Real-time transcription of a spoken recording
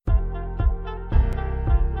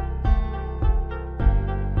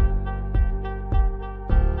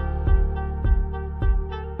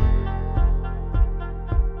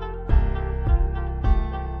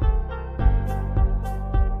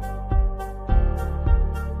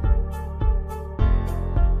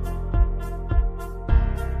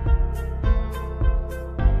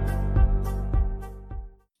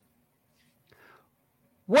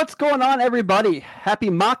What's going on, everybody? Happy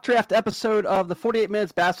mock draft episode of the 48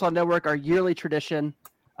 Minutes Basketball Network, our yearly tradition.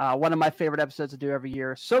 One of my favorite episodes to do every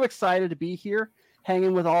year. So excited to be here,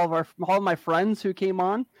 hanging with all of my friends who came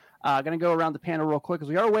on. Going to go around the panel real quick because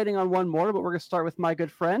we are waiting on one more, but we're going to start with my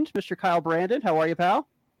good friend, Mr. Kyle Brandon. How are you, pal?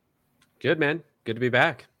 Good, man. Good to be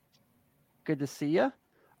back. Good to see you.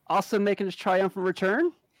 Also making his triumphant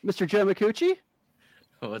return, Mr. Joe McCucci.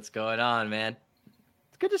 What's going on, man?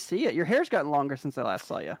 It's good to see you. Your hair's gotten longer since I last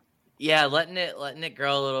saw you. Yeah, letting it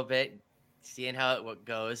grow a little bit, seeing how it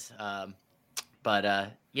goes.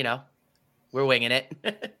 But we're winging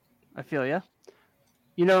it. I feel you.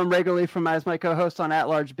 You know him regularly from as my co-host on At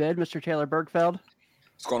Large Bid, Mr. Taylor Bergfeld.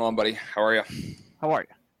 What's going on, buddy? How are you? How are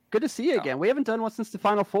you? Good to see you again. We haven't done one since the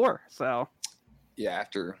Final Four, so. Yeah,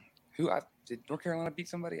 after did North Carolina beat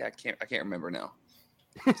somebody? I can't remember now.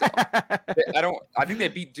 So, I think they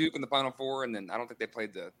beat Duke in the Final Four, and then I don't think they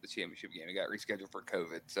played the championship game. It got rescheduled for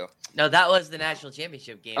COVID. So no, that was the national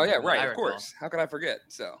championship game. Oh yeah, right. Of course. How could I forget?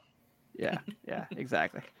 So yeah,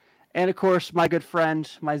 exactly. And of course, my good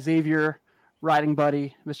friend, my Xavier riding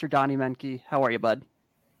buddy, Mr. Donnie Menke. How are you, bud?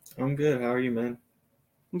 I'm good. How are you, man?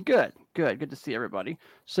 Good to see everybody.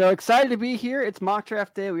 So excited to be here. It's mock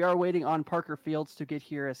draft day. We are waiting on Parker Fields to get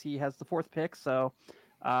here as he has the fourth pick. So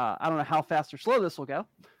I don't know how fast or slow this will go.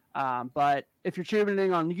 But if you're tuning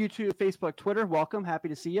in on YouTube, Facebook, Twitter, welcome. Happy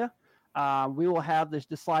to see you. We will have the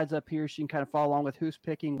slides up here so you can kind of follow along with who's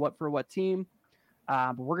picking what for what team.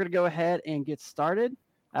 But we're going to go ahead and get started.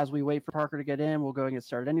 As we wait for Parker to get in, we'll go and get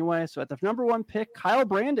started anyway. So at the number one pick, Kyle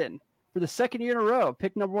Brandon for the second year in a row,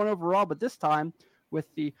 pick number one overall, but this time with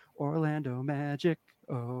the Orlando Magic.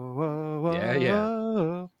 Yeah.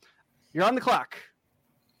 You're on the clock.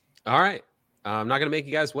 All right. I'm not going to make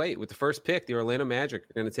you guys wait. With the first pick, the Orlando Magic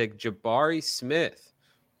are going to take Jabari Smith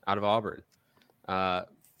out of Auburn.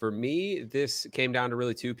 For me, this came down to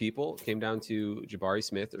really two people. It came down to Jabari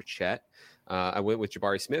Smith or Chet. I went with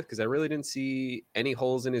Jabari Smith because I really didn't see any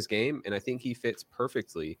holes in his game, and I think he fits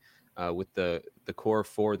perfectly with the core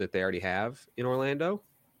four that they already have in Orlando.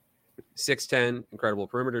 6'10", incredible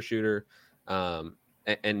perimeter shooter,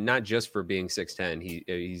 and not just for being 6'10".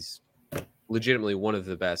 He's legitimately one of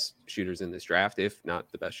the best shooters in this draft, if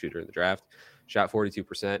not the best shooter in the draft. Shot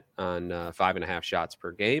 42% on 5.5 shots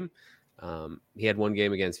per game. He had one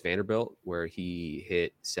game against Vanderbilt where he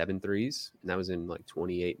hit 7 threes, and that was in like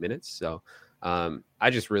 28 minutes. So I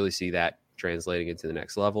just really see that translating into the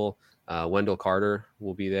next level. Wendell Carter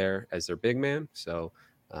will be there as their big man. So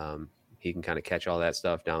he can kind of catch all that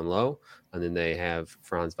stuff down low. And then they have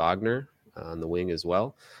Franz Wagner on the wing as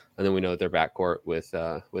well. And then we know their backcourt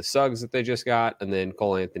with Suggs that they just got, and then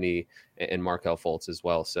Cole Anthony and Markelle Fultz as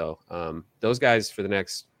well. So those guys for the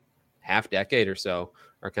next half decade or so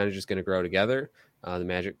are kind of just going to grow together. The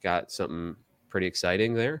Magic got something pretty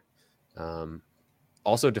exciting there.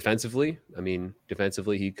 Also defensively,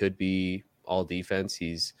 he could be all defense.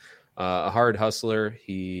 He's a hard hustler.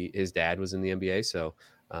 His dad was in the NBA, so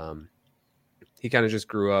he kind of just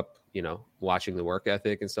grew up, watching the work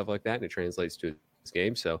ethic and stuff like that, and it translates to his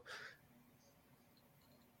game. So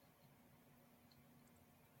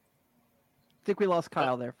I think we lost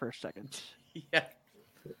Kyle there for a second. Yeah.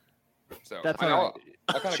 So that's I'll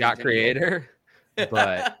shot creator, but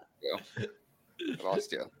I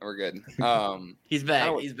lost you. We're good. He's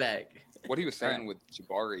back. He's back. What he was saying with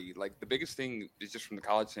Jabari, like the biggest thing is just from the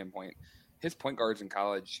college standpoint. His point guards in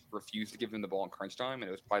college refused to give him the ball in crunch time, and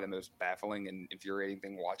it was probably the most baffling and infuriating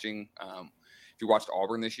thing watching. If you watched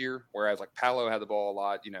Auburn this year, whereas like Paolo had the ball a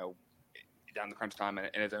lot, down the crunch time and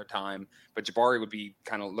at their time, but Jabari would be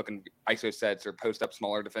kind of looking ISO sets or post up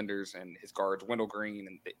smaller defenders, and his guards Wendell Green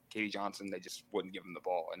and Katie Johnson, they just wouldn't give him the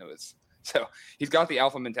ball, and it was so he's got the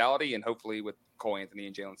alpha mentality, and hopefully with Cole Anthony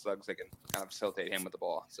and Jalen Suggs, they can kind of facilitate him with the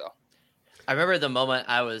ball. So I remember the moment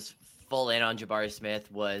I was full in on Jabari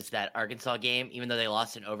Smith was that Arkansas game, even though they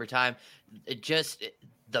lost in overtime.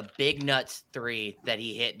 The big nuts 3 that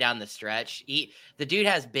he hit down the stretch. The dude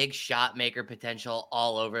has big shot maker potential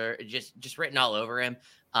all over, just written all over him.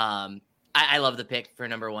 I love the pick for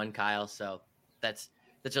number one, Kyle. So that's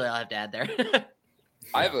really all I have to add there.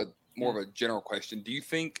 I have more of a general question. Do you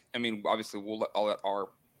think? Obviously we'll let our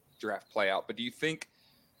draft play out, but do you think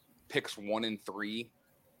picks 1 and 3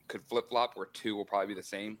 could flip flop, where 2 will probably be the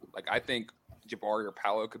same? Like I think Jabari or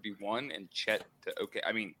Paolo could be 1, and Chet to okay.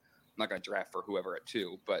 I'm not going to draft for whoever at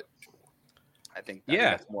 2, but I think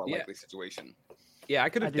that's a more likely situation. Yeah, I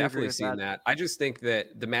could have definitely seen that. I just think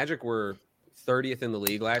that the Magic were 30th in the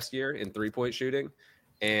league last year in 3-point shooting.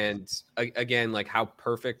 And again, like how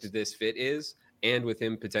perfect this fit is, and with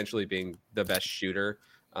him potentially being the best shooter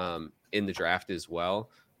in the draft as well.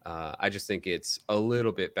 I just think it's a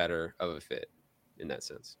little bit better of a fit in that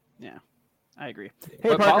sense. Yeah, I agree. Hey,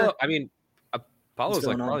 But Parker. Paulo's like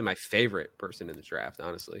going on? probably my favorite person in the draft,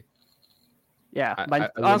 honestly. Yeah, I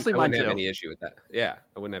honestly, mine wouldn't have too. any issue with that. Yeah,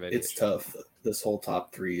 I wouldn't have any It's issue. tough. This whole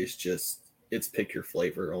top three is just it's pick your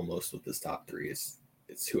flavor almost with this top three.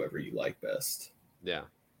 It's whoever you like best. Yeah.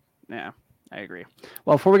 Yeah, I agree.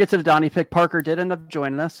 Well, before we get to the Donnie pick, Parker did end up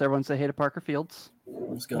joining us. Everyone say hey to Parker Fields.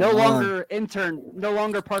 What's going No on? longer intern, no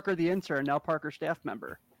longer Parker the intern, now Parker staff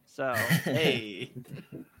member. So Hey,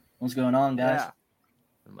 What's going on, guys? yeah,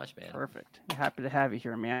 much man. perfect. Happy to have you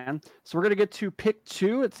here, man. So we're gonna get to pick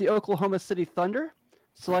 2. It's the Oklahoma City Thunder.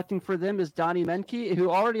 Selecting for them is Donnie Menke,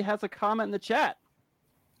 who already has a comment in the chat.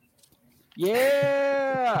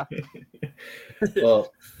 Yeah.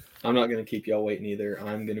 Well, I'm not going to keep y'all waiting either.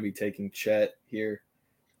 I'm going to be taking Chet here.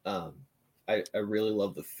 I really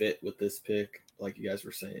love the fit with this pick, like you guys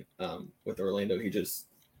were saying. With Orlando,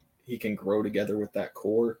 he can grow together with that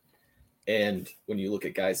core. And when you look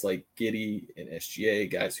at guys like Giddey and SGA,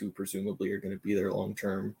 guys who presumably are going to be there long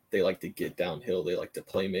term, they like to get downhill. They like to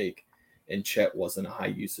play make. And Chet wasn't a high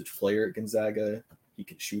usage player at Gonzaga. He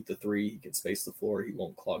can shoot the three. He can space the floor. He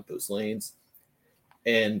won't clog those lanes.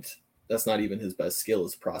 And that's not even his best skill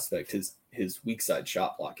as a prospect. His weak side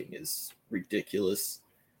shot blocking is ridiculous.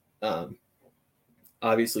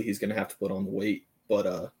 Obviously, he's going to have to put on the weight, but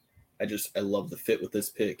I love the fit with this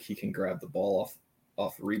pick. He can grab the ball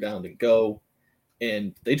off a rebound and go,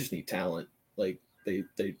 and they just need talent. Like they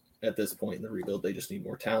at this point in the rebuild, they just need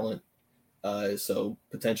more talent. So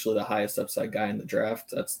potentially the highest upside guy in the draft.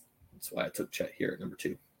 That's why I took Chet here at number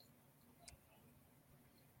 2.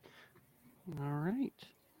 All right.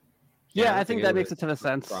 Yeah, I think that makes a ton of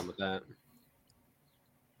sense. Problem with that.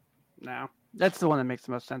 No, that's the one that makes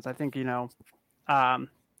the most sense. I think, I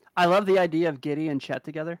love the idea of Giddey and Chet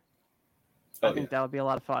together. I think that would be a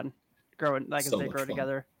lot of fun. Growing, like So as they much grow fun.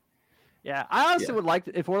 together. Yeah, I honestly would like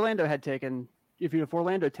if Orlando had taken, if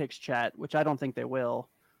Orlando takes Chet, which I don't think they will.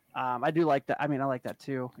 I do like that. I mean, I like that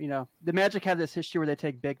too. The Magic have this history where they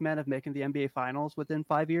take big men of making the NBA Finals within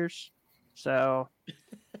 5 years. So,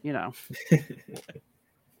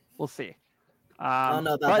 we'll see. I don't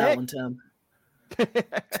know about that one, Tim.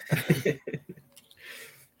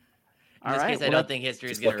 In this case, I don't think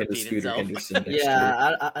history is going to repeat itself.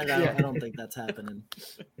 Yeah, I don't think that's happening.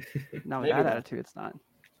 No, with Maybe that not. attitude, it's not.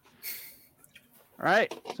 All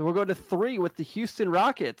right, so we'll go to 3 with the Houston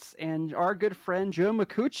Rockets, and our good friend Joe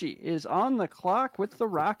Micucci is on the clock with the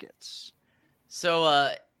Rockets.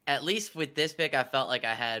 So, at least with this pick, I felt like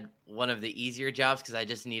I had one of the easier jobs because I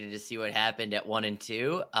just needed to see what happened at 1 and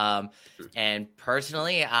 2. And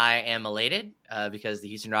personally, I am elated because the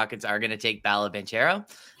Houston Rockets are going to take Bala Banchero.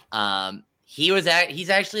 He's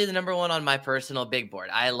actually the number 1 on my personal big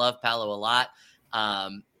board. I love Paolo a lot.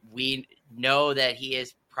 We know that he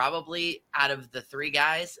is probably out of the 3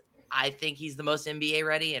 guys. I think he's the most NBA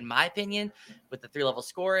ready, in my opinion, with the 3-level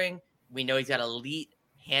scoring. We know he's got elite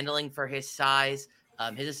handling for his size.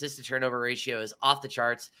 His assist to turnover ratio is off the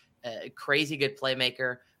charts. Crazy good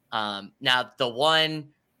playmaker. Now, the one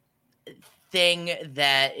thing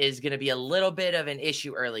that is going to be a little bit of an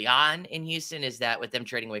issue early on in Houston is that with them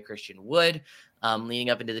trading away Christian Wood, leading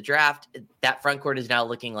up into the draft, that front court is now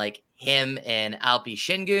looking like him and Alpi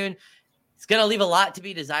Şengün. It's going to leave a lot to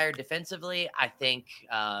be desired defensively. I think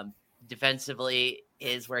defensively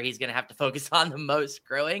is where he's going to have to focus on the most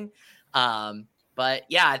growing. But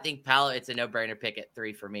yeah, I think Paolo, it's a no-brainer pick at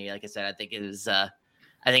 3 for me. Like I said, I think it is. I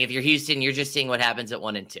think if you're Houston, you're just seeing what happens at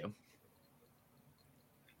 1 and 2.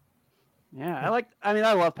 Yeah,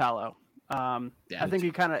 I love Paolo. Yeah, I think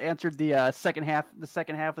he kind of answered the second half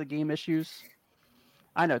of the game issues.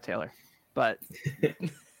 I know Taylor, but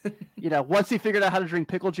once he figured out how to drink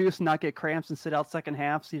pickle juice and not get cramps and sit out second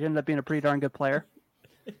halves, he ended up being a pretty darn good player.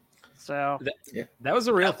 So that was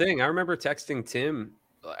a real thing. I remember texting Tim,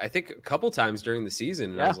 I think a couple times during the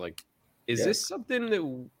season, and I was like, is this something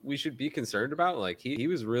that we should be concerned about? Like he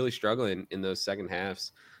was really struggling in those second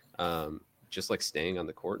halves, just like staying on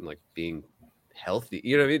the court and like being healthy.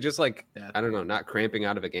 You know what I mean? Just like, I don't know, not cramping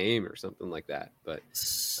out of a game or something like that. But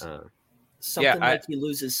like he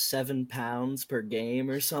loses 7 pounds per game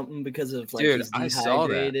or something because of like he's I saw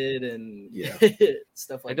that. dehydrated and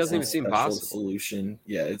stuff like that. It doesn't even seem possible. Solution.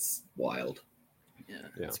 Yeah, it's wild. Yeah,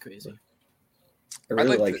 it's crazy. I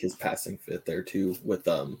really like his passing fit there too. With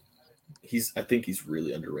I think he's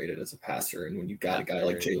really underrated as a passer. And when you've got a guy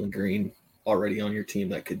like Jalen Green already on your team,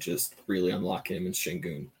 that could just really unlock him, and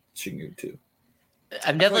Şengün too.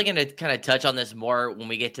 I'm definitely going to kind of touch on this more when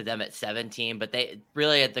we get to them at 17, but they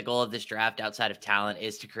really, at the goal of this draft outside of talent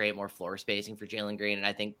is to create more floor spacing for Jalen Green. And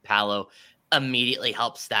I think Paolo immediately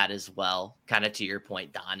helps that as well. Kind of to your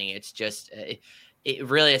point, Donnie. It's just it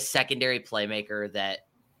really a secondary playmaker that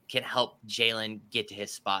can help Jalen get to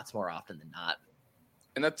his spots more often than not.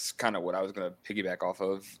 And that's kind of what I was going to piggyback off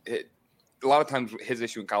of. A lot of times his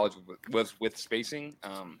issue in college was with spacing.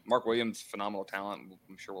 Mark Williams, phenomenal talent.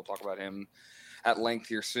 I'm sure we'll talk about him at length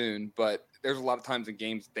here soon. But there's a lot of times in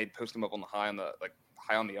games they'd post him up on the high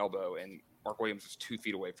on the elbow, and Mark Williams is 2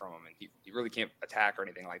 feet away from him, and he really can't attack or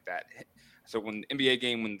anything like that. So when NBA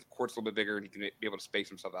game, when the court's a little bit bigger and he can be able to space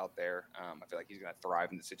himself out there, I feel like he's going to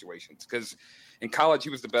thrive in the situations. Because in college, he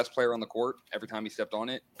was the best player on the court every time he stepped on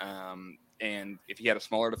it. And if he had a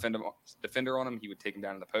smaller defender on him, he would take him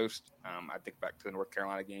down in the post. I think back to the North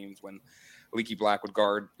Carolina games when Leaky Black would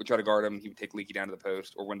try to guard him. He would take Leaky down to the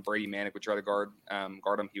post. Or when Brady Manick would try to guard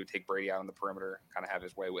him, he would take Brady out on the perimeter, kind of have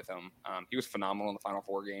his way with him. He was phenomenal in the Final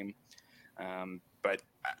Four game. But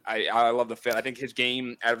I love the fit. I think his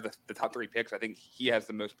game, out of the top 3 picks, I think he has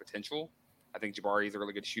the most potential. I think Jabari is a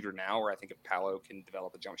really good shooter now, where I think if Paolo can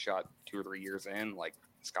develop a jump shot 2 or 3 years in, like,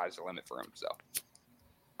 the sky's the limit for him. So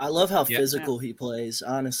I love how physical he plays,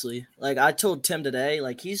 honestly. Like, I told Tim today,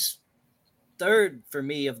 like, he's third for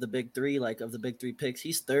me of the big 3, like, of the big 3 picks.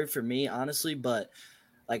 He's third for me, honestly, but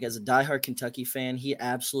like, as a diehard Kentucky fan, he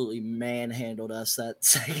absolutely manhandled us that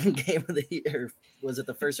second game of the year. Was it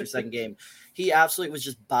the first or second game? He absolutely was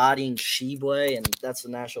just bodying Sheboy, and that's the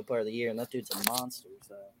national player of the year, and that dude's a monster.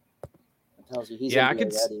 So it tells you he's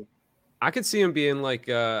ready. I could see him being like,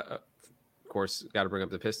 of course, got to bring up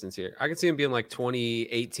the Pistons here. I could see him being like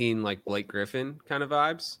 2018, like Blake Griffin kind of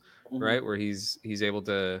vibes, right? Where he's able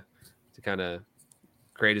to kind of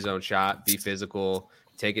create his own shot, be physical,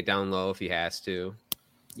 take it down low if he has to.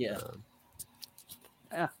 Yeah.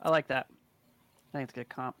 Yeah, I like that. I think it's a good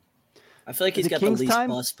comp. I feel like he's got the least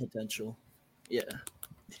bust potential. Yeah.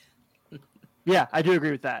 Yeah, I do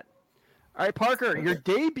agree with that. All right, Parker, your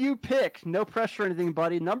debut pick. No pressure or anything,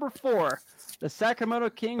 buddy. Number 4, the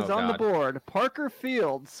Sacramento Kings on the board. Parker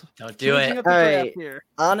Fields. Don't do it. All right.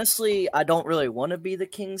 Honestly, I don't really want to be the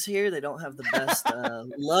Kings here. They don't have the best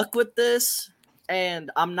luck with this.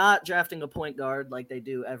 And I'm not drafting a point guard like they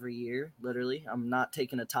do every year, literally. I'm not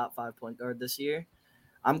taking a top 5 point guard this year.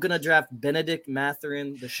 I'm going to draft Benedict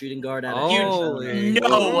Mathurin, the shooting guard out of No way.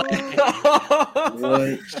 Let's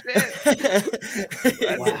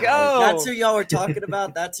go. That's who y'all were talking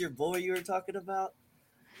about? That's your boy you were talking about?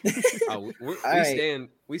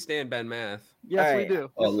 We stand Ben Math. Yes, we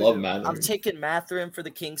do. I love Mathurin. I'm taking Mathurin for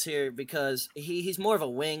the Kings here because he's more of a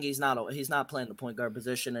wing. He's not playing the point guard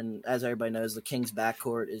position, and as everybody knows, the Kings'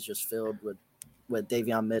 backcourt is just filled with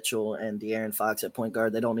Davion Mitchell and De'Aaron Fox at point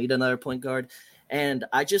guard. They don't need another point guard. And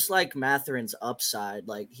I just like Mathurin's upside.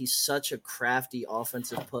 Like, he's such a crafty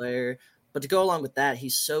offensive player. But to go along with that,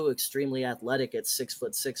 he's so extremely athletic at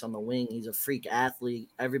 6'6" on the wing. He's a freak athlete.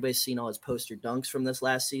 Everybody's seen all his poster dunks from this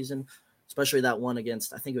last season, especially that one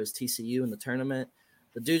against, I think it was TCU in the tournament.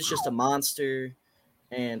 The dude's just a monster.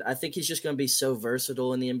 And I think he's just going to be so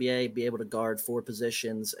versatile in the NBA, be able to guard 4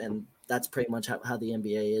 positions. And that's pretty much how the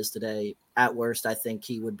NBA is today. At worst, I think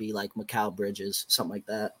he would be like Mikal Bridges, something like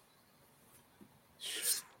that.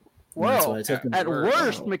 Whoa! At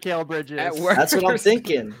worst, Mikal Bridges. That's what I'm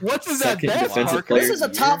thinking. What's in that best, Parker? This is a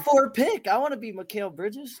top 4 pick. I want to be Mikal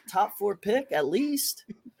Bridges, top 4 pick at least.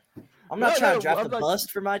 I'm not trying to draft a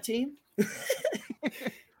bust for my team.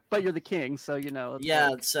 But you're the king, so you know.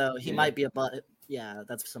 Yeah, so he might be a bust. Yeah,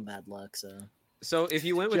 that's some bad luck. So if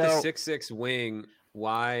you went with the 6'6" wing,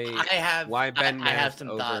 why Ben Math? I have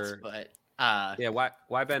some thoughts, but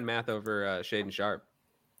why Ben Math over Shaedon Sharpe?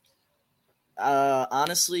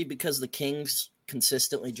 Honestly, because the Kings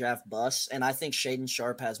consistently draft busts, and I think Shaedon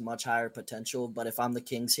Sharpe has much higher potential. But if I'm the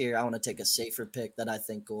Kings here, I want to take a safer pick that I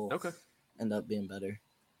think will end up being better.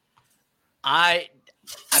 I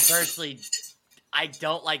personally, I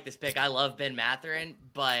don't like this pick. I love Ben Mathurin,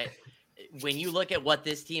 but when you look at what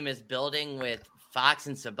this team is building with Fox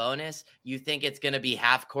and Sabonis, you think it's going to be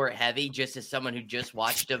half court heavy. Just as someone who just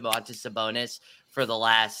watched Domantas Sabonis for the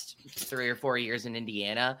last 3 or 4 years in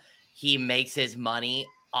Indiana, he makes his money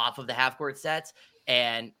off of the half court sets.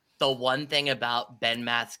 And the one thing about Ben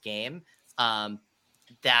Math's game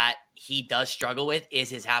that he does struggle with is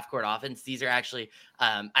his half court offense. These are actually,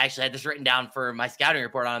 I actually had this written down for my scouting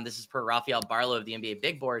report on him. This is per Rafael Barlow of the NBA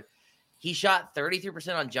Big Board. He shot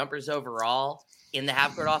 33% on jumpers overall in the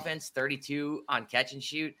half court offense, 32 on catch and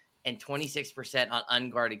shoot, and 26% on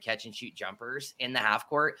unguarded catch and shoot jumpers in the half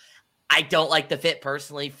court. I don't like the fit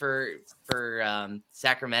personally for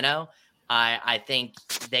Sacramento. I think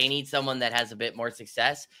they need someone that has a bit more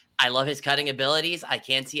success. I love his cutting abilities. I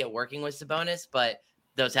can see it working with Sabonis, but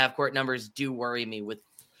those half court numbers do worry me with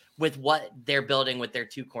with what they're building with their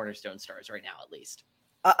 2 cornerstone stars right now, at least.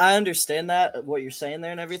 I understand that what you're saying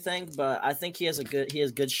there and everything, but I think he has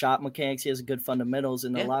good shot mechanics. He has good fundamentals,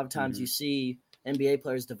 and a lot of times you see NBA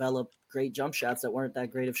players develop great jump shots that weren't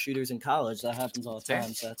that great of shooters in college. That happens all the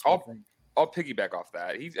time. So that's what I think. I'll piggyback off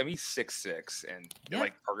that. He's 6'6", and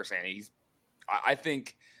like Parker saying, I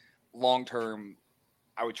think long term,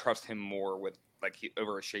 I would trust him more with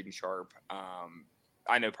over a Shaedon Sharpe.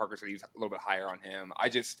 I know Parker said he's a little bit higher on him.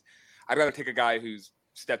 I'd rather take a guy who's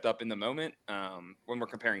stepped up in the moment. When we're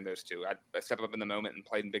comparing those two, I stepped up in the moment and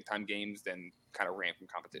played in big time games, then kind of ran from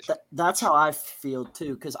competition. That's how I feel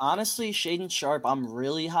too. Because honestly, Shaedon Sharpe, I'm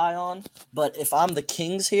really high on. But if I'm the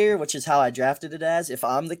Kings here, which is how I drafted it as, if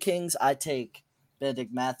I'm the Kings, I take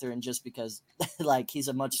Bennedict Mathurin just because he's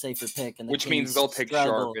a much safer pick. And which means they'll take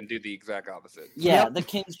Sharpe and do the exact opposite. Yeah, the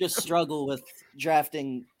Kings just struggle with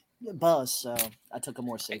drafting Buzz, so I took a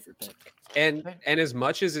more safer pick. And as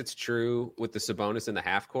much as it's true with the Sabonis in the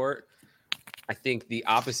half court, I think the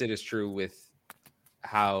opposite is true with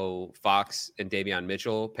how Fox and Davion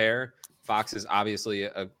Mitchell pair. Fox is obviously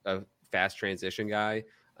a fast transition guy,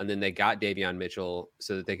 and then they got Davion Mitchell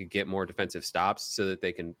so that they could get more defensive stops so that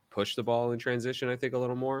they can push the ball in transition, I think, a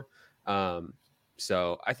little more.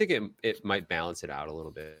 So I think it might balance it out a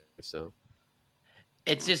little bit. So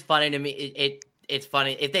it's just funny to me. It's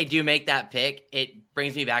funny if they do make that pick. It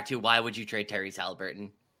brings me back to why would you trade Tyrese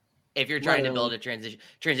Halliburton if you're trying to build a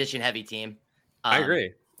transition heavy team? I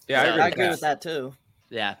agree. Yeah, I agree with that too.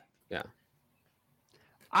 Yeah.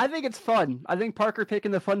 I think it's fun. I think Parker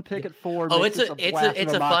picking the fun pick at 4. Oh, it's a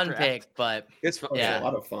fun pick, but it's fun. It's a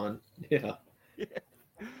lot of fun. Yeah.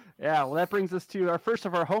 Yeah. Well, that brings us to our first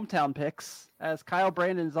of our hometown picks, as Kyle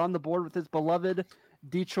Brandon is on the board with his beloved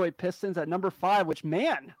Detroit Pistons at number 5. Which,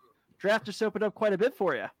 man, draft just opened up quite a bit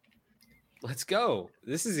for you. Let's go.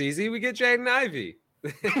 This is easy. We get Jaden Ivey.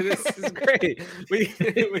 This is great. We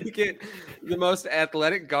get the most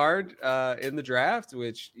athletic guard in the draft,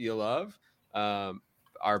 which you love.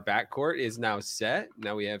 Our backcourt is now set.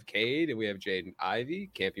 Now we have Cade and we have Jaden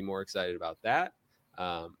Ivey. Can't be more excited about that.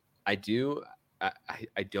 I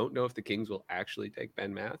don't know if the Kings will actually take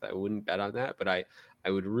Ben Math. I wouldn't bet on that, but I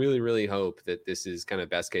would really, really hope that this is kind of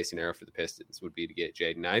best case scenario for the Pistons would be to get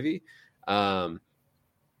Jaden Ivey.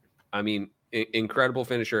 I mean, incredible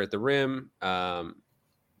finisher at the rim.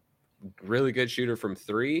 Really good shooter from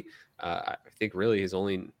 3. I think really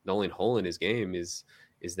the only hole in his game is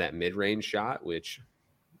that mid-range shot, which,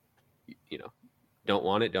 don't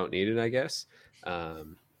want it, don't need it, I guess. I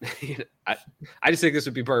just think this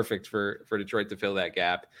would be perfect for Detroit to fill that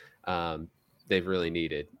gap. They've really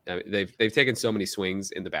needed. I mean, they've taken so many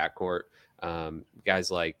swings in the backcourt. Guys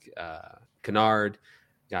like Kennard,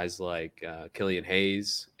 guys like Killian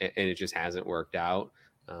Hayes, and it just hasn't worked out.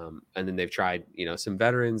 And then they've tried, some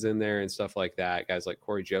veterans in there and stuff like that, guys like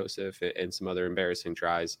Corey Joseph and some other embarrassing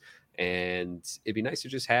tries. And it'd be nice to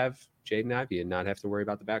just have Jaden Ivey and not have to worry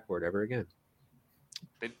about the backcourt ever again.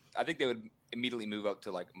 I think they would immediately move up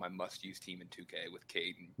to my must-use team in 2K with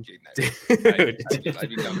Cade and Jaden Ivey. I'd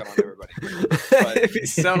be dunking on everybody. But it'd be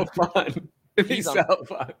so fun. It'd be so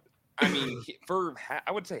fun. I mean,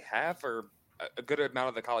 I would say half or a good amount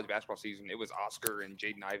of the college basketball season, it was Oscar and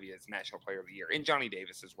Jaden Ivey as National Player of the Year, and Johnny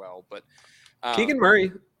Davis as well. But Keegan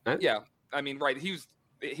Murray, yeah, I mean, right? He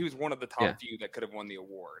was one of the top few that could have won the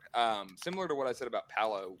award. Similar to what I said about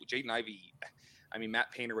Paolo, Jaden Ivey. I mean,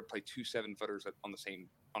 Matt Painter would play 2 7-footers on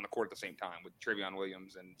the court at the same time with Trevion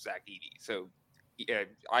Williams and Zach Edey. So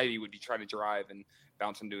Ivey would be trying to drive and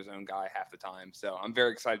bounce into his own guy half the time. So I'm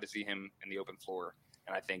very excited to see him in the open floor.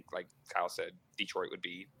 And I think, like Kyle said, Detroit would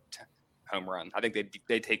be home run. I think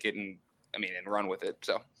they take it and run with it.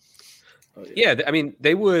 So yeah, I mean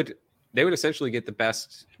they would essentially get the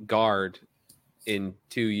best guard in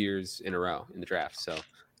 2 years in a row in the draft. So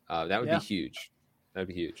that would be huge. That'd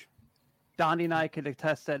be huge. Donnie and I could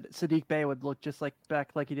attest that Sadiq Bey would look just like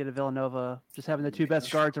he did at Villanova, just having the 2 best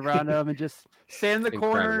guards around him and just stand in the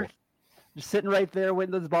corner, just sitting right there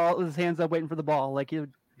waiting his ball, with his hands up, waiting for the ball. Like, it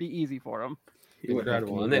would be easy for him.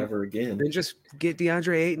 Incredible. And never again. Then just get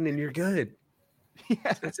DeAndre Ayton and you're good.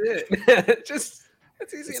 Yeah. That's it.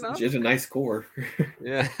 That's easy enough. Just a nice core.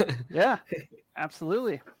 Yeah. Yeah,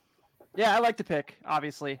 absolutely. Yeah, I like the pick,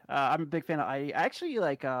 obviously. I'm a big fan of IE. I actually,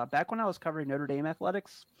 back when I was covering Notre Dame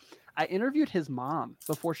athletics, I interviewed his mom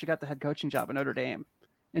before she got the head coaching job at Notre Dame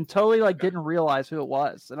and totally didn't realize who it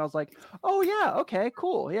was. And I was like, oh, yeah, okay,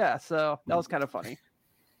 cool. Yeah, so that was kind of funny.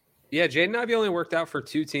 Yeah, Jaden Ivey only worked out for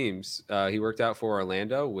 2 teams. He worked out for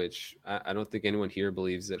Orlando, which I don't think anyone here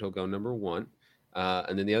believes that he'll go number 1.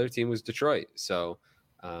 And then the other team was Detroit. So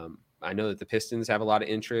I know that the Pistons have a lot of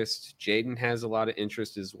interest. Jaden has a lot of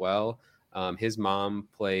interest as well. His mom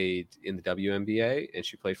played in the WNBA, and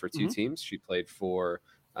she played for two teams. She played for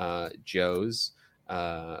Joe's.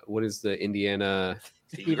 What is the Indiana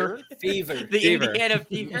Fever. The Indiana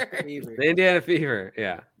Fever. The Indiana Fever,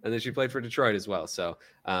 yeah. And then she played for Detroit as well. So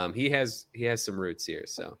he has some roots here.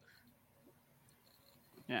 So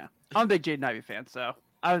yeah, I'm a big Jaden Ivey fan, so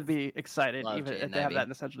I would be excited Love even Jaden if they have Ivey. that in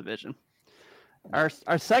the Central Division. Our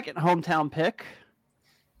second hometown pick,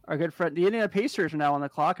 our good friend, the Indiana Pacers are now on the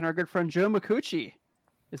clock, and our good friend Joe McCucci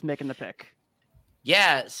is making the pick.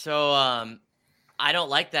 Yeah, so I don't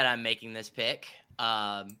like that I'm making this pick,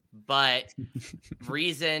 but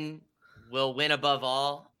reason will win above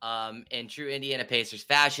all. In true Indiana Pacers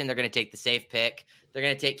fashion, they're going to take the safe pick. They're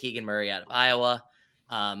going to take Keegan Murray out of Iowa.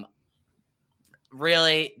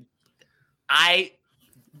 Really,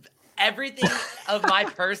 everything of my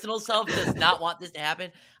personal self does not want this to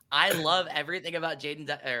happen. I love everything about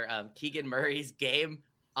Keegan Murray's game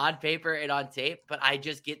on paper and on tape, but I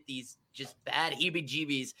just get these just bad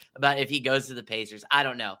heebie-jeebies about if he goes to the Pacers. I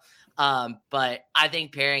don't know. But I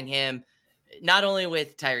think pairing him not only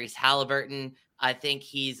with Tyrese Halliburton, I think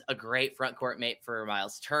he's a great front court mate for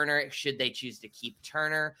Miles Turner, should they choose to keep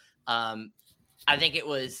Turner. I think it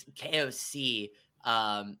was KOC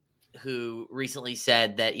who recently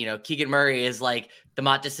said that, Keegan Murray is like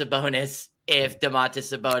Domantas Sabonis if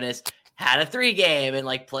Domantas Sabonis had a 3-game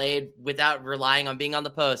and played without relying on being on the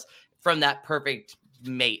post from that perfect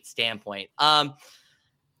mate standpoint.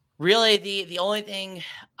 Really the only thing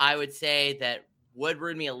I would say that would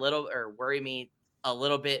worry me a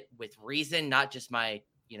little bit with reason, not just my,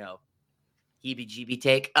 heebie-jeebie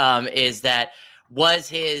take, is that was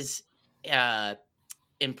his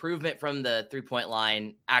improvement from the 3-point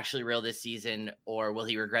line actually real this season, or will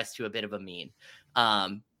he regress to a bit of a mean?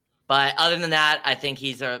 But other than that, I think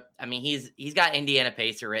he's got Indiana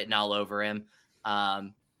Pacer written all over him.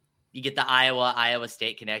 You get the Iowa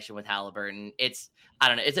State connection with Halliburton. It's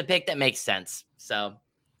a pick that makes sense. So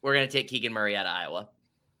we're going to take Keegan Murray out of Iowa.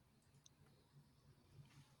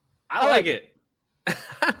 I like it.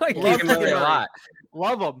 I like Love Keegan Murray a lot.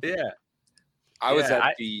 Love him. Yeah. I was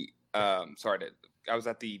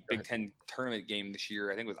at the Big Ten tournament game this year.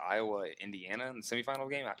 I think it was Iowa, Indiana in the semifinal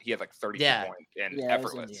game. He had 32 points and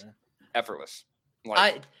effortless.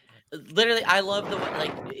 I love the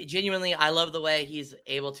way, genuinely, I love the way he's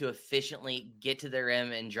able to efficiently get to the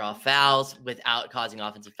rim and draw fouls without causing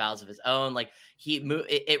offensive fouls of his own.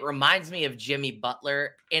 It reminds me of Jimmy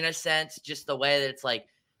Butler in a sense, just the way that it's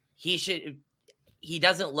he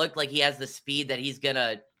doesn't look like he has the speed that he's going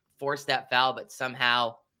to force that foul, but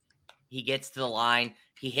somehow he gets to the line.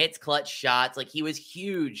 He hits clutch shots. He was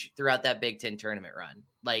huge throughout that Big Ten tournament run.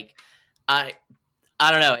 I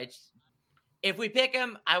don't know. If we pick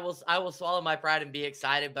him, I will swallow my pride and be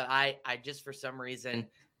excited. But I just, for some reason,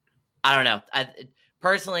 I don't know.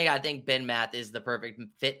 Personally, I think Ben Math is the perfect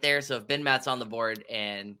fit there. So if Ben Math's on the board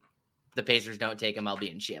and the Pacers don't take him, I'll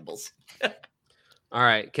be in shambles. All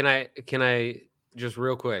right. Can I just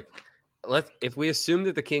real quick? If we assume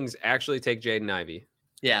that the Kings actually take Jaden Ivey.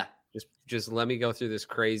 Yeah. Just let me go through this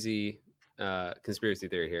crazy conspiracy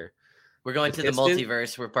theory here. We're going to the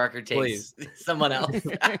multiverse where Parker takes someone else.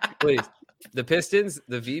 Please. The Pistons,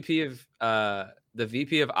 the VP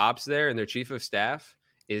of Ops there and their chief of staff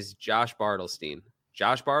is Josh Bartelstein.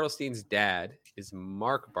 Josh Bartelstein's dad is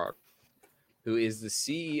Mark Bartel, who is the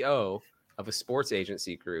CEO of a sports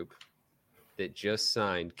agency group that just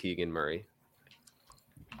signed Keegan Murray.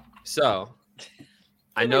 So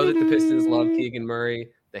I know that the Pistons love Keegan Murray.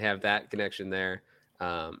 They have that connection there.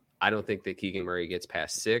 I don't think that Keegan Murray gets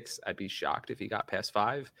past 6. I'd be shocked if he got past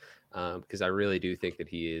 5 because I really do think that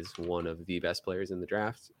he is one of the best players in the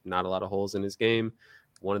draft. Not a lot of holes in his game.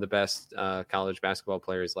 One of the best college basketball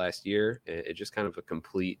players last year. It's just kind of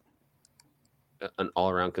an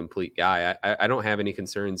all-around complete guy. I don't have any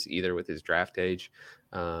concerns either with his draft age.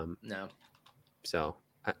 No. So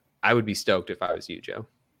I would be stoked if I was you, Joe.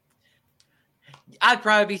 I'd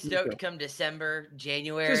probably be stoked come December,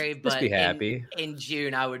 January, just but be happy. In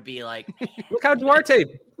June, I would be like, look how Duarte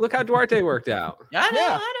worked out. I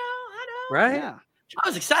know. Right? Yeah. I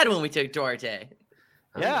was excited when we took Duarte.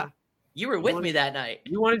 Yeah. You were with me that night.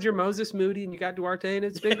 You wanted your Moses Moody and you got Duarte and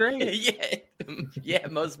it's been great. Yeah.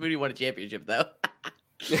 Moses Moody won a championship though.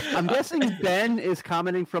 I'm guessing Ben is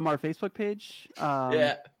commenting from our Facebook page.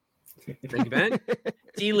 Yeah. Thank you, Ben.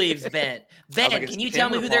 Tea leaves Ben. Ben, can you tell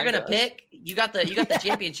me who they're gonna pick? You got the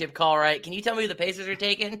championship call right. Can you tell me who the Pacers are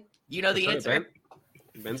taking? You know the answer.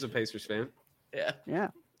 Ben's a Pacers fan. Yeah. Yeah.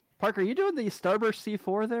 Parker, you doing the Starburst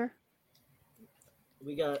C4 there?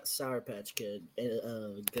 We got Sour Patch Kid.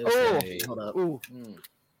 Go Oh, hold up. Ooh,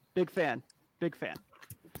 big fan. Big fan.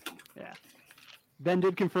 Yeah. Ben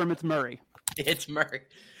did confirm it's Murray. It's Murray.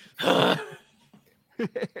 All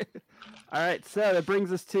right, so that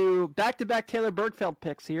brings us to back-to-back Taylor Bergfeld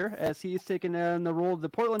picks here, as he's taking on the role of the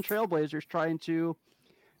Portland Trailblazers, trying to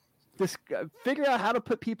figure out how to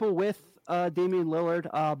put people with Damian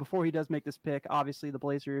Lillard before he does make this pick. Obviously, the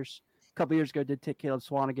Blazers a couple years ago did take Caleb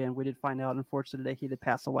Swanigan. We did find out, unfortunately, he did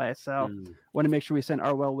pass away. So want to make sure we send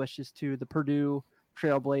our well wishes to the Purdue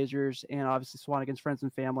Trailblazers and obviously Swanigan's friends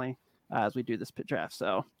and family as we do this pit draft.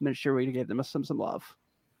 So make sure we give them some love.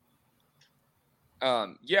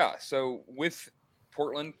 Yeah, so with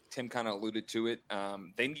Portland, Tim kind of alluded to it.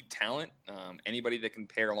 They need talent. Anybody that can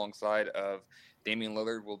pair alongside of Damian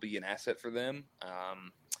Lillard will be an asset for them.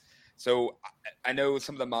 So I know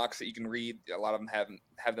some of the mocks that you can read, a lot of them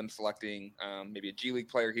have them selecting maybe a G League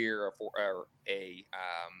player here or a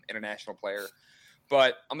international player.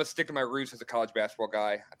 But I'm going to stick to my roots as a college basketball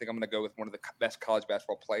guy. I think I'm going to go with one of the best college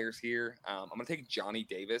basketball players here. I'm going to take Johnny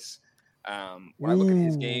Davis. When I look at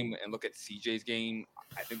his game and look at CJ's game,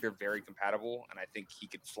 I think they're very compatible, and I think he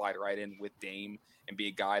could slide right in with Dame and be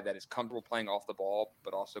a guy that is comfortable playing off the ball,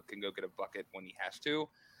 but also can go get a bucket when he has to.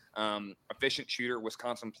 Efficient shooter.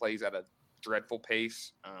 Wisconsin plays at a dreadful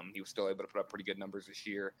pace. He was still able to put up pretty good numbers this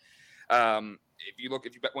year. If you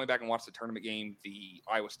went back and watched the tournament game, the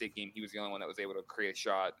Iowa State game, he was the only one that was able to create a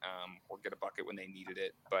shot or get a bucket when they needed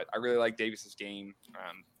it. But I really like Davis's game.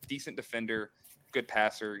 Decent defender, good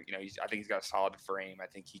passer. I think he's got a solid frame. I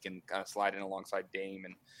think he can kind of slide in alongside Dame.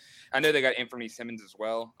 And I know they got Anthony Simons as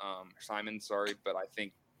well, but I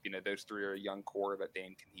think, those three are a young core that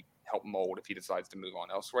Dame can help mold if he decides to move on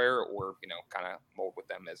elsewhere or, kind of mold with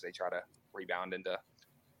them as they try to rebound into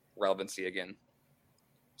relevancy again.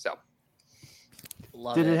 So.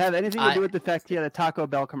 Did it have anything to do with the fact he had a Taco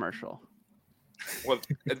Bell commercial? Well,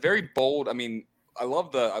 it's very bold. I mean, I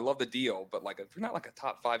love the deal, but if you're not a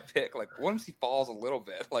top 5 pick, once he falls a little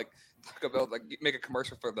bit, Taco Bell, make a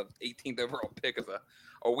commercial for the 18th overall pick is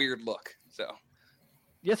a weird look. So,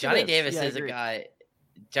 yes, Johnny Davis is a guy.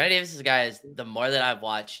 Johnny Davis is a guy. The more that I've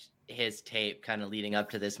watched his tape, kind of leading up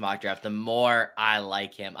to this mock draft, the more I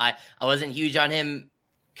like him. I wasn't huge on him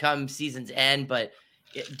come season's end, but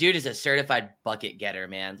dude is a certified bucket getter,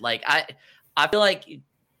 man. I feel like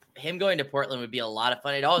him going to Portland would be a lot of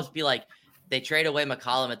fun. It'd always be like they trade away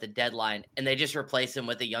McCollum at the deadline and they just replace him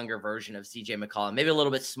with a younger version of CJ McCollum, maybe a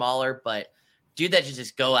little bit smaller, but dude that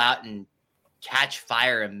just go out and catch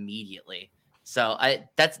fire immediately. So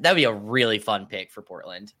that'd be a really fun pick for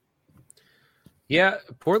Portland. Yeah,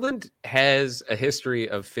 Portland has a history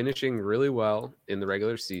of finishing really well in the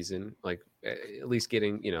regular season, at least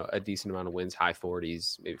getting, a decent amount of wins, high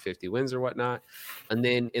 40s, maybe 50 wins or whatnot. And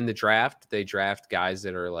then in the draft, they draft guys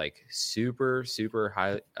that are super, super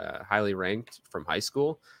high, highly ranked from high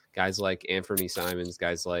school. Guys like Anthony Simons,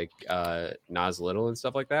 guys like Nas Little and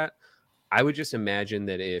stuff like that. I would just imagine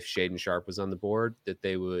that if Shaedon Sharpe was on the board, that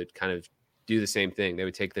they would kind of do the same thing. They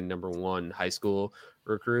would take the number 1 high school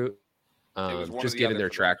recruit, just given their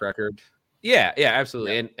track record. Yeah,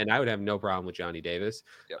 absolutely. Yep. And I would have no problem with Johnny Davis.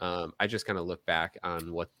 Yep. I just kind of look back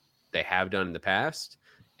on what they have done in the past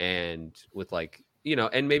and with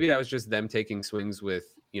and maybe that was just them taking swings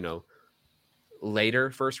with, later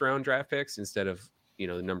first round draft picks instead of,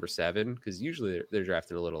 number 7, because usually they're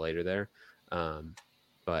drafting a little later there.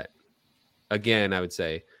 But again, I would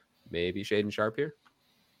say maybe Shaedon Sharpe here.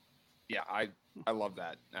 Yeah, I love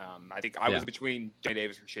that. I think I was between Johnny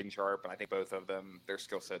Davis and Shaedon Sharpe, and I think both of them, their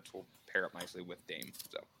skill sets will pair up nicely with Dame.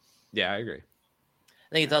 So, yeah, I agree.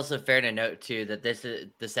 I think it's also fair to note too that this is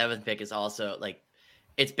the 7th pick is also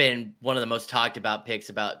it's been one of the most talked about picks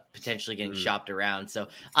about potentially getting shopped around. So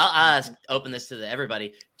I'll open this to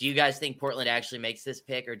everybody. Do you guys think Portland actually makes this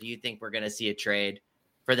pick, or do you think we're going to see a trade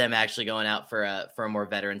for them actually going out for a more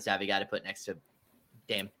veteran savvy guy to put next to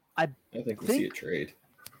Dame? I think we see a trade.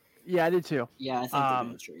 Yeah, I did too. Yeah, I think they're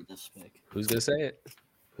going to trade this pick. Who's going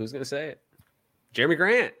to say it? Jeremy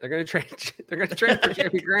Grant. They're going to trade. They're going to trade for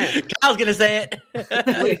Jeremy Grant. Kyle's going to say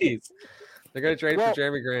it. Please. They're going to trade for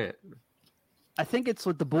Jeremy Grant. I think it's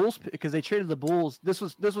with the Bulls because they traded the Bulls. This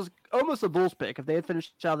was almost a Bulls pick. If they had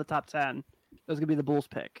finished out of the top 10, it was going to be the Bulls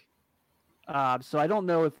pick. So I don't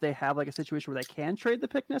know if they have a situation where they can trade the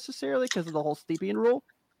pick necessarily because of the whole Stepien rule.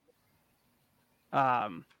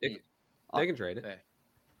 They can trade it.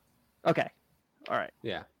 Okay. All right.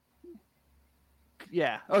 Yeah.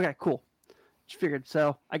 Okay, cool. Just figured.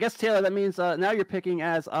 So I guess, Taylor, that means now you're picking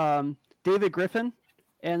as David Griffin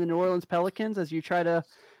and the New Orleans Pelicans as you try to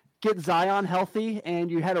get Zion healthy, and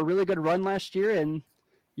you had a really good run last year, and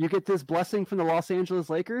you get this blessing from the Los Angeles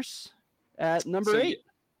Lakers at number 8.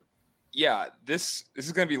 Yeah, this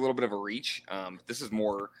is going to be a little bit of a reach. This is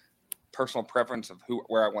more personal preference of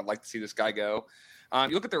where I would like to see this guy go. You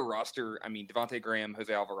look at their roster. I mean, Devontae Graham,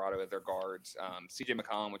 Jose Alvarado as their guards. CJ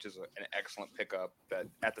McCollum, which is an excellent pickup. That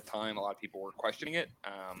at the time a lot of people were questioning it.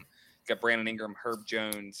 Got Brandon Ingram, Herb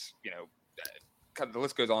Jones. Kind of the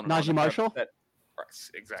list goes on. And Najee on. Marshall.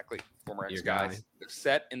 Exactly, former Your ex-guys. guy. They're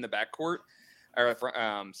set in the backcourt.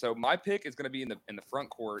 So my pick is going to be in the front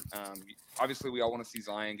court. Obviously, we all want to see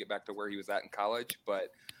Zion get back to where he was at in college, but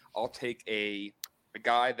I'll take a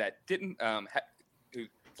guy that didn't who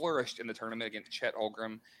flourished in the tournament against Chet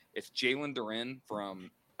Holmgren. It's Jalen Duren from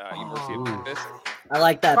University of Memphis. I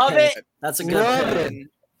like that. Love pick. it. That's a good Love pick. it.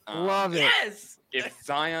 Love it. Yes. If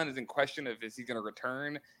Zion is in question of is he going to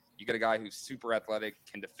return, you got a guy who's super athletic,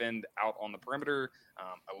 can defend out on the perimeter,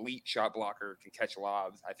 elite shot blocker, can catch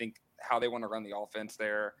lobs. I think how they want to run the offense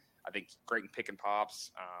there, I think great in pick and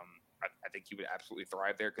pops. I think he would absolutely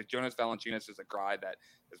thrive there because Jonas Valanciunas is a guy that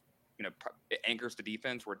is, it anchors the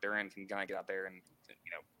defense where Duren can kind of get out there and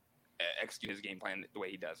execute his game plan the way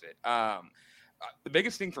he does it. The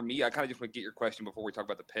biggest thing for me, I kind of just want to get your question before we talk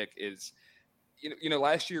about the pick is,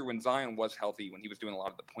 last year when Zion was healthy, when he was doing a lot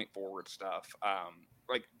of the point forward stuff,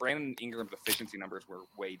 like Brandon Ingram's efficiency numbers were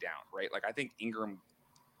way down, right? Like I think Ingram,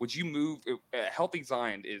 would you move a healthy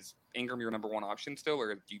Zion? Is Ingram your number one option still,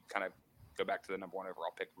 or do you kind of go back to the number one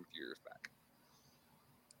overall pick from a few years back?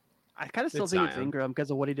 I kind of still It's think it's Zion. Ingram because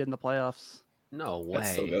of what he did in the playoffs. No That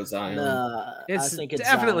still way. goes Zion. I It's think it's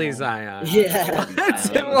definitely Zion. Zion. Yeah.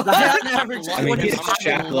 What? Zion averaged I mean, his 20.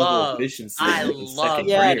 Shaq level love- efficiency. I in his love second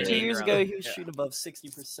Yeah, Brandon 2 year. years Ingram. ago he was Yeah. shooting above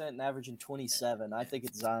 60% and averaging 27. I think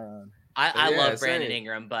it's Zion. I Yeah, love Brandon same.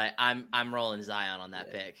 Ingram, but I'm rolling Zion on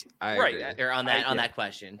that pick I Right, agree. or on that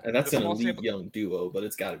question. And that's The an small elite sample- young duo, but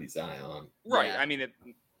it's got to be Zion. Right. Yeah. I mean,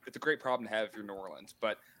 it's a great problem to have if you're New Orleans,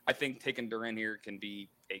 but I think taking Duren here can be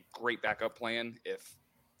a great backup plan if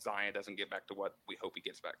Zion doesn't get back to what we hope he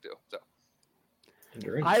gets back to. So, And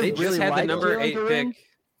Durant- I They really just had the like number Jalen 8 Duren. pick.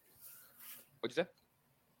 what'd you say?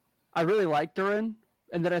 I really liked Duren,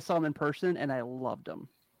 and then I saw him in person, and I loved him.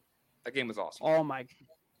 That game was awesome. Oh my,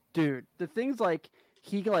 dude! The things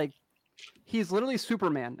he's literally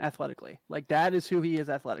Superman athletically. Like that is who he is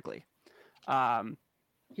athletically.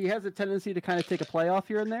 He has a tendency to kind of take a play off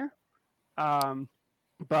here and there,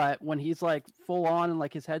 but when he's like full on and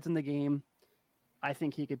like his head's in the game, I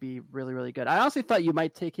think he could be really, really good. I honestly thought you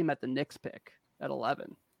might take him at the Knicks pick at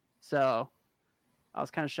 11, so I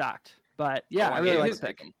was kind of shocked. But yeah, Oh, I really yeah, like his the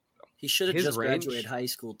pick. pick. He should have His just range- graduated high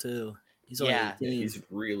school too. He's only Yeah. 18. He's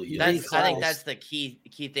really young. That's I think close. that's the key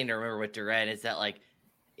thing to remember with Duren is that like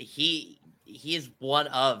he is one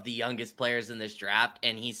of the youngest players in this draft,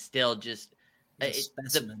 and he's still just He's a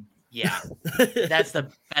specimen. yeah. That's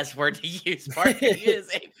the best word to use, Mark. He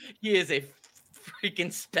is a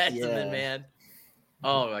freaking specimen, Yeah. man.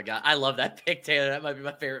 Oh my god, I love that pick, Taylor. That might be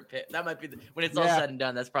my favorite pick. That might be when it's all Yeah. said and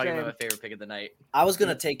done. That's probably gonna be Same. my favorite pick of the night. I was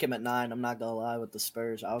gonna take him at 9. I'm not gonna lie with the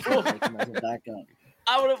Spurs. I was gonna take him as a backup.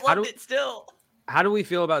 I would have How loved do- it still. How do we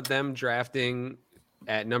feel about them drafting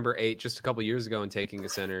at number 8 just a couple years ago and taking a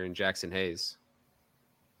center in Jackson Hayes?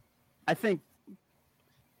 I think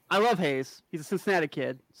I love Hayes. He's a Cincinnati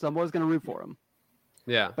kid, so I'm always going to root for him.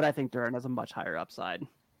 Yeah. But I think Duren has a much higher upside.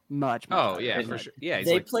 Much. much Oh higher yeah, for upside. sure. Yeah, he's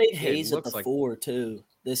They like, played it Hayes at looks the like- 4 too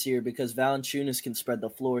this year because Valanciunas can spread the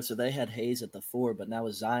floor, so they had Hayes at the 4. But now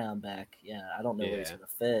with Zion back, yeah, I don't know where he's Yeah.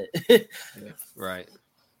 gonna fit. Right.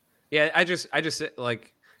 Yeah, I just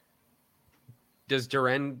like. Does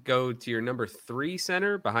Duren go to your number 3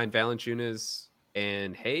 center behind Valanciunas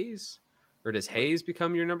and Hayes, or does Hayes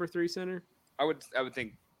become your number 3 center? I would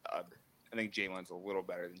think Jalen's a little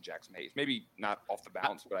better than Jackson Hayes. Maybe not off the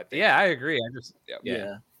bounce, but I think Yeah, I agree. I just yeah.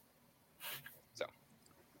 yeah. So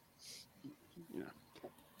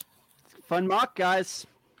Fun mock, guys.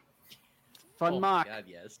 Fun Oh my mock. God,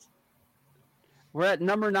 yes. We're at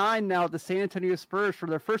number 9 now. The San Antonio Spurs for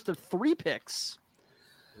their first of 3 picks.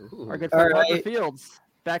 Our good All friend Parker right. Fields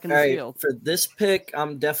back in All the right, field. for this pick,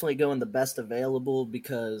 I'm definitely going the best available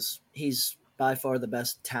because he's by far the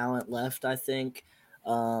best talent left, I think.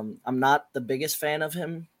 I'm not the biggest fan of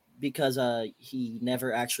him because he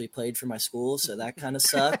never actually played for my school, so that kind of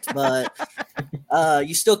sucked. But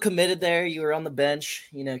you still committed there. You were on the bench,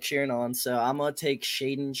 cheering on. So I'm going to take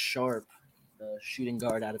Shaden Sharp, the shooting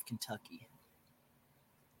guard out of Kentucky.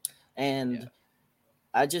 And Yeah.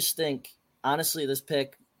 I just think, honestly, this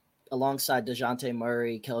pick, alongside DeJounte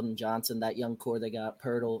Murray, Keldon Johnson, that young core they got,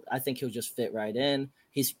 Pirtle, I think he'll just fit right in.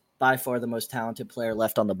 He's by far the most talented player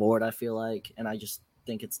left on the board, I feel like, and I just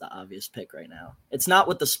think it's the obvious pick right now. It's not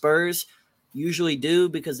with the Spurs, usually do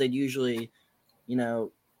because they'd usually,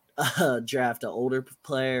 draft an older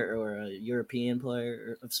player or a European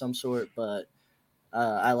player of some sort. But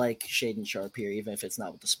I like Shaden Sharp here, even if it's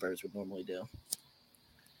not what the Spurs would normally do.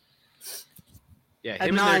 Yeah, At him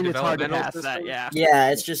in 9, their it's hard to developmental pass that. system, Yeah.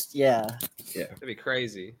 Yeah, it's just that'd be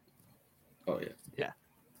crazy. Oh yeah. Yeah.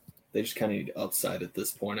 They just kind of need upside at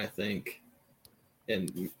this point, I think.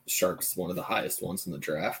 And Sharp's one of the highest ones in the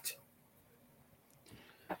draft.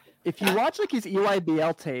 If you watch like his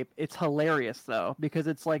EYBL tape, it's hilarious though, because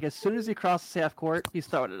it's like as soon as he crosses half court, he's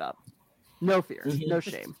throwing it up. No fear, no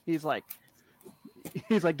shame. He's like,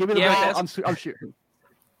 give me the Yeah, ball. I'm shooting.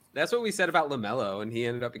 That's what we said about LaMelo, and he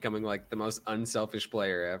ended up becoming like the most unselfish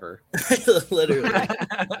player ever. literally.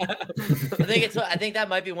 I think that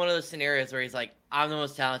might be one of those scenarios where he's like, I'm the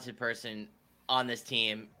most talented person on this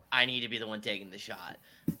team. I need to be the one taking the shot.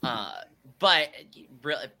 But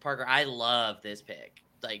really, Parker, I love this pick.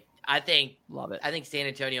 Like, Love it. I think San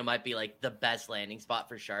Antonio might be like the best landing spot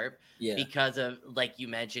for Sharp Yeah. because of, like you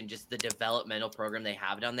mentioned, just the developmental program they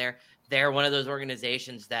have down there. They're one of those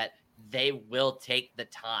organizations that they will take the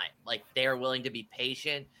time. Like, they're willing to be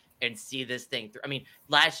patient and see this thing through. I mean,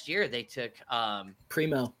 last year they took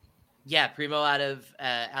Primo. Yeah, Primo out of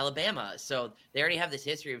Alabama. So they already have this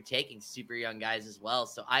history of taking super young guys as well.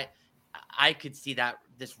 So I could see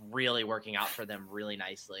this really working out for them really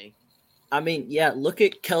nicely. I mean, yeah, look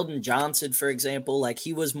at Keldon Johnson, for example. Like,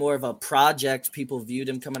 he was more of a project. People viewed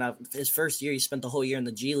him coming out. His first year, he spent the whole year in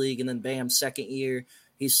the G League, and then bam, second year,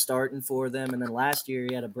 he's starting for them. And then last year,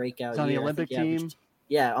 he had a breakout year. On the Olympic team.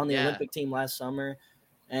 On the Olympic team last summer.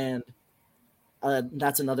 And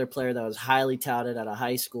that's another player that was highly touted out of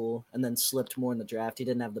high school and then slipped more in the draft. He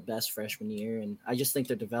didn't have the best freshman year. And I just think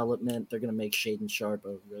their development, they're going to make Shaden Sharp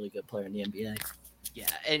a really good player in the NBA. Yeah,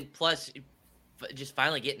 and plus, just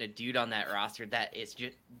finally getting a dude on that roster that is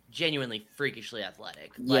just genuinely freakishly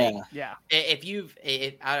athletic. Like, Yeah. I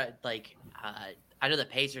know the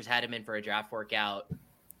Pacers had him in for a draft workout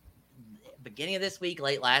beginning of this week,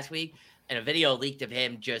 late last week, and a video leaked of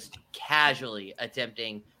him just casually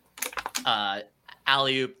attempting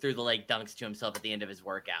alley-oop through the leg dunks to himself at the end of his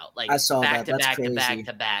workout. Like, I saw back that. to That's back crazy. to back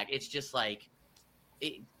to back. It's just like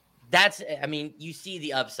you see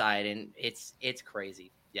the upside, and it's crazy.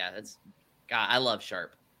 Yeah, God, I love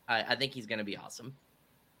Sharp. I think he's going to be awesome.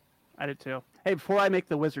 I did too. Hey, before I make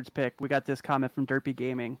the Wizards pick, we got this comment from Derpy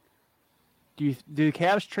Gaming. Do the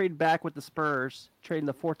Cavs trade back with the Spurs, trading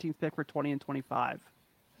the 14th pick for 20 and 25?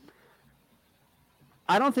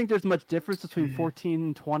 I don't think there's much difference between 14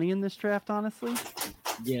 and 20 in this draft, honestly.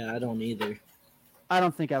 Yeah, I don't either. I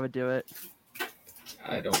don't think I would do it.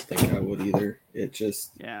 I don't think I would either. It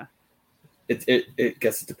just it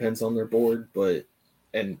guess it depends on their board,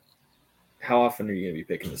 and how often are you going to be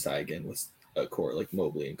picking this high again with a core like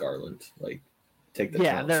Mobley and Garland? Like, take the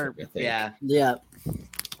Yeah, talent, I think. Yeah.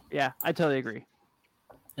 Yeah, I totally agree.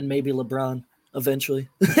 And maybe LeBron eventually.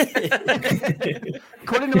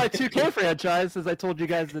 According to my 2K franchise, as I told you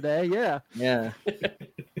guys today, yeah. Yeah.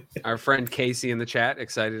 Our friend Casey in the chat,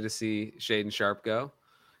 excited to see Shaden Sharp go.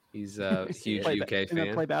 He's a huge UK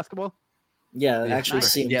fan. Play basketball? Yeah, Yeah. actually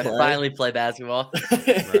see him Yeah, play. finally play basketball.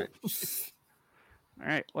 Right. All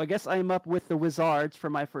right. Well, I guess I'm up with the Wizards for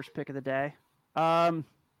my first pick of the day.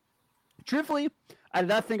 Truthfully, I did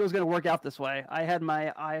not think it was going to work out this way. I had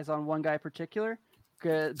my eyes on one guy in particular,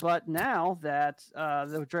 but now that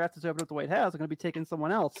the draft is open up the way it has, I'm going to be taking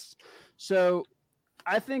someone else. So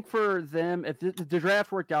I think for them, if the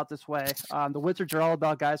draft worked out this way, the Wizards are all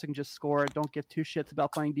about guys who can just score, don't give two shits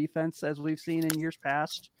about playing defense, as we've seen in years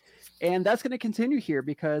past. And that's going to continue here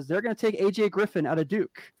because they're going to take A.J. Griffin out of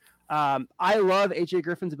Duke. I love A.J.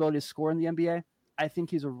 Griffin's ability to score in the NBA. I think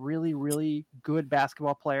he's a really, really good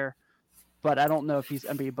basketball player, but I don't know if he's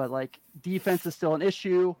NBA. But like, defense is still an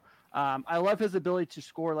issue. I love his ability to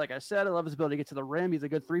score. Like I said, I love his ability to get to the rim. He's a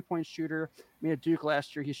good 3-point shooter. I mean, at Duke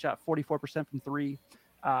last year, he shot 44% from three.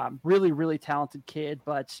 Really, really talented kid,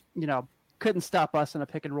 but couldn't stop us in a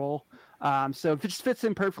pick and roll. So it just fits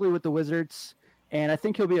in perfectly with the Wizards, and I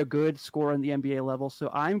think he'll be a good scorer on the NBA level. So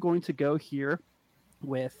I'm going to go here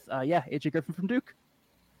with AJ Griffin from Duke.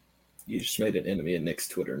 You just made an enemy of Nick's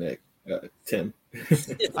Twitter, Nick. Tim.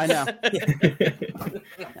 I know.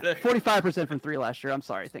 45% from three last year. I'm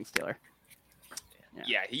sorry. Thanks, Taylor.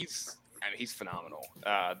 Yeah, he's phenomenal.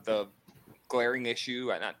 The glaring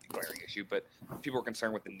issue, not glaring issue, but people were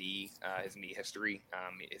concerned with the knee, his knee history.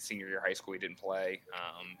 His senior year of high school, he didn't play.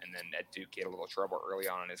 And then at Duke, he had a little trouble early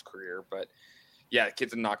on in his career. But yeah, the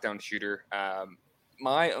kid's a knockdown shooter.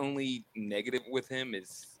 My only negative with him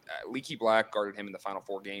is Leaky Black guarded him in the Final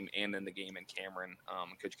Four game and in the game in Cameron,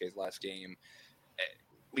 Coach K's last game.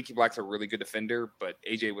 Leaky Black's a really good defender, but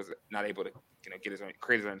AJ was not able to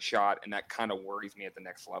create his own shot, and that kind of worries me at the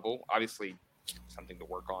next level. Obviously, something to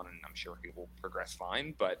work on, and I'm sure he will progress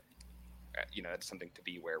fine, but that's something to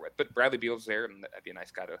be aware with. But Bradley Beal's there, and that'd be a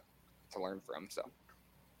nice guy to learn from. So,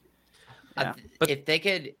 Yeah. If they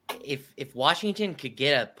could, if Washington could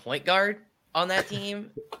get a point guard on that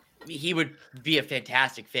team, he would be a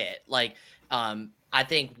fantastic fit. Like, I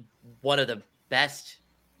think one of the best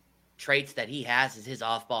traits that he has is his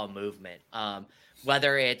off-ball movement.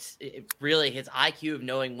 Whether it's really his IQ of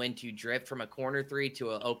knowing when to drift from a corner three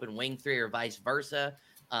to an open wing three or vice versa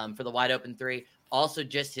for the wide open three. Also,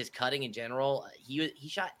 just his cutting in general. He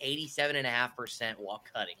shot 87.5% while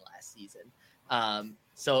cutting last season.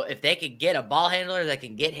 So if they could get a ball handler that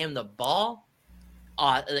can get him the ball,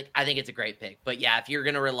 I think it's a great pick. But yeah, if you're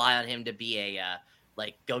going to rely on him to be a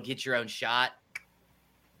go get your own shot,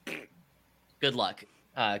 good luck.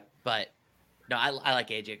 But no, I like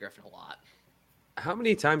AJ Griffin a lot. How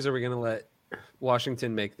many times are we going to let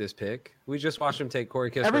Washington make this pick? We just watched them take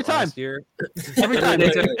Corey Kispert Every time. last year. Every time.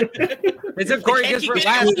 They took Corey Kispert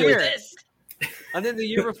last year. This. And then the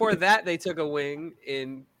year before that, they took a wing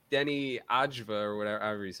in Denny Ajva or whatever,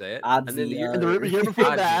 however you say it. And then the year, And the year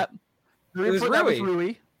before that, It was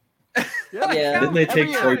Rui. Yeah. Didn't they take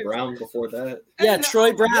every Troy year. Brown before that? Yeah, No.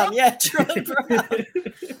 Troy Brown. Yeah, Troy Brown.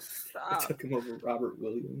 They Stop. took him over Robert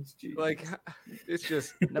Williams. Jeez. Like, it's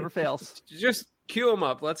just Never fails. cue him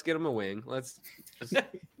up. Let's get him a wing. Let's just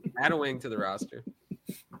add a wing to the roster.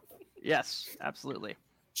 Yes, absolutely.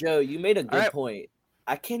 Joe, you made a good right. point.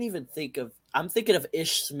 I can't even think of. I'm thinking of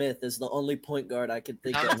Ish Smith as the only point guard I can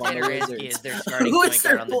think Thomas of on the Satoransky Wizards. is their starting Who point is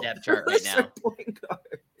guard their on the depth chart who right is their now. point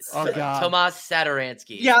guard? Oh God. Tomas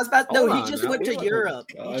Satoransky. Yeah, I was about. No, Hold he on, just now. went to Hold on. Europe.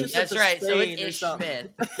 He Guys. just That's went to right. So Spain it's or Ish something.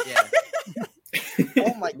 Smith. Yeah.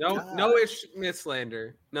 Oh my god. No Ish Smith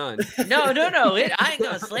slander. None. No. I ain't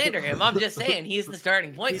gonna slander him. I'm just saying he's the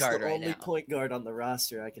starting point He's guard the right only now. point guard on the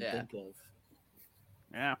roster I can Yeah. think of.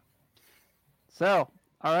 Yeah. So,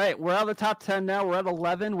 all right, we're out of the top 10 now. We're at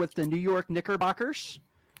 11 with the New York Knickerbockers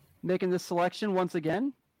making this selection once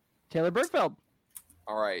again. Taylor Bergfeld.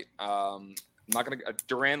 all right. I'm not gonna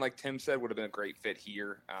Duran, like Tim said, would have been a great fit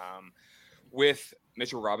here. With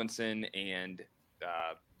Mitchell Robinson and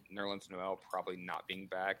Nerlens Noel probably not being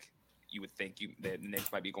back, you would think the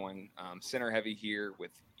Knicks might be going center heavy here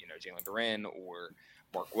with Jalen Duran or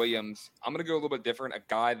Mark Williams. I'm gonna go a little bit different. A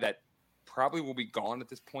guy that probably will be gone at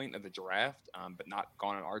this point of the draft, but not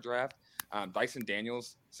gone in our draft. Dyson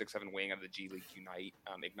Daniels, 6'7" wing out of the G League Ignite.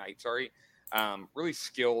 Really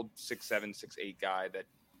skilled 6'7", 6'8" guy that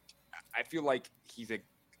I feel like he's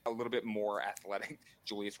a little bit more athletic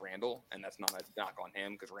Julius Randle, and that's not a knock on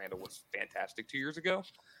him because Randle was fantastic 2 years ago.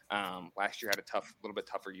 Last year had a little bit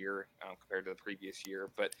tougher year compared to the previous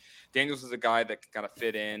year, but Daniels is a guy that can kind of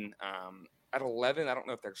fit in. At 11, I don't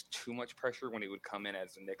know if there's too much pressure when he would come in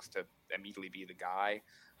as the Knicks to immediately be the guy.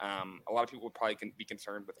 A lot of people would probably be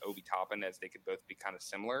concerned with Obi Toppin as they could both be kind of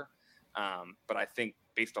similar. But I think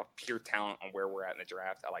based off pure talent on where we're at in the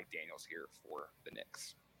draft, I like Daniels here for the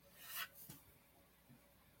Knicks.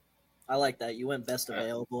 I like that. You went best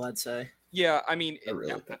available, I'd say. Yeah, I mean, I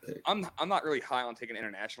really like that pick. I'm not really high on taking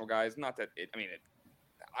international guys. Not that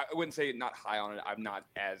I wouldn't say not high on it. I'm not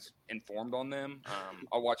as informed on them.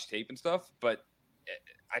 I'll watch tape and stuff, but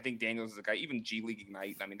I think Daniels is a guy. Even G League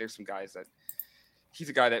Ignite. I mean, there's some guys that he's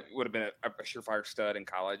a guy that would have been a surefire stud in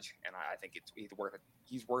college, and I think he's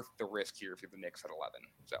worth the risk here if you're the Knicks at 11.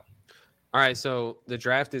 So, All right, so the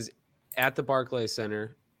draft is at the Barclays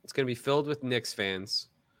Center. It's going to be filled with Knicks fans.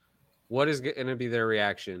 What is going to be their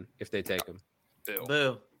reaction if they take him? Bill.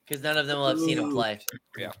 Boo. Because none of them will have seen him play.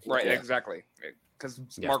 Yeah, right. Yeah. Exactly. Because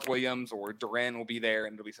Yeah. Mark Williams or Duran will be there,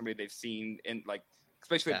 and it'll be somebody they've seen in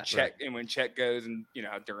especially Yeah, Chet. And when Chet goes, and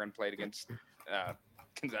Duran played against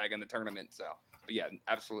Gonzaga in the tournament. So, but yeah,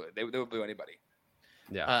 absolutely, they will do anybody.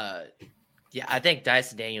 Yeah. Yeah, I think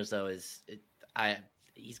Dyson Daniels though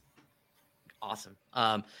he's awesome.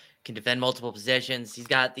 Can defend multiple positions. He's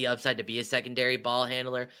got the upside to be a secondary ball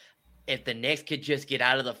handler. If the Knicks could just get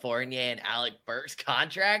out of the Fournier and Alec Burks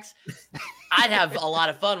contracts, I'd have a lot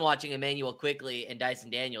of fun watching Emmanuel Quickley and Dyson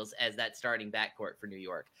Daniels as that starting backcourt for New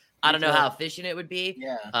York. I don't know how efficient it would be.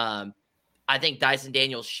 Yeah. I think Dyson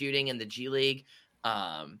Daniels shooting in the G League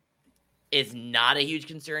is not a huge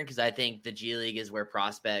concern because I think the G League is where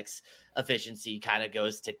prospects efficiency kind of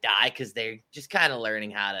goes to die because they're just kind of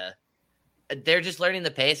learning they're just learning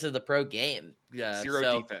the pace of the pro game.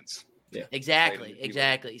 Zero defense. Yeah.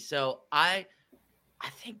 Exactly. So I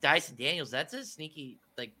think Dyson Daniels, that's a sneaky,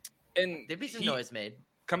 And there'd be some noise made.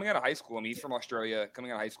 coming out of high school. I mean, he's from Australia.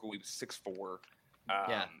 Coming out of high school, he was 6'4",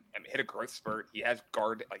 Yeah. I mean, hit a growth spurt. He has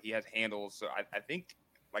guard, like he has handles. So I think,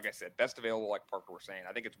 like I said, best available, like Parker was saying.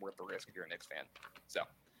 I think it's worth the risk if you're a Knicks fan. So,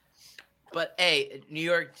 But hey, New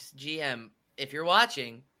York's GM, if you're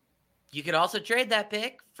watching, you could also trade that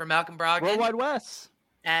pick for Malcolm Brogdon Worldwide West.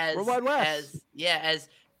 as Worldwide West.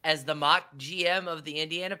 as the mock GM of the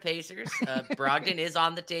Indiana Pacers. Brogdon is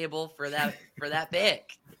on the table for that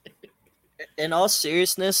pick. In all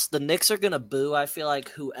seriousness, the Knicks are gonna boo. I feel like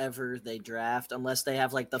whoever they draft, unless they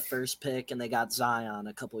have like the first pick and they got Zion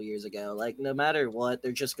a couple years ago. Like no matter what,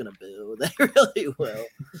 they're just gonna boo. They really will.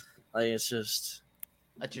 Like it's just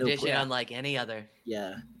A tradition Yeah. unlike any other.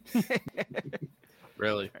 yeah.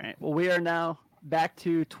 Really? All right. Well, we are now back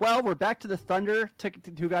to 12. We're back to the Thunder,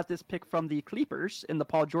 who got this pick from the Clippers in the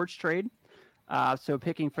Paul George trade. So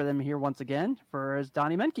picking for them here once again for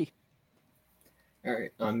Donnie Menke. All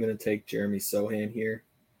right, I'm gonna take Jeremy Sohan here.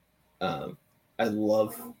 I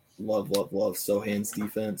love Sohan's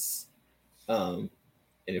defense. And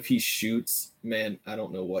if he shoots, man, I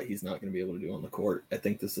don't know what he's not going to be able to do on the court. I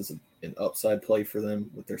think this is an upside play for them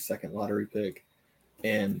with their second lottery pick,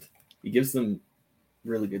 and he gives them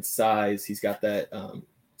really good size. He's got that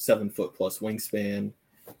 7 foot plus wingspan.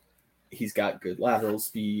 He's got good lateral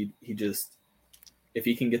speed. If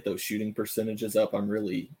he can get those shooting percentages up, I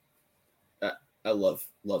love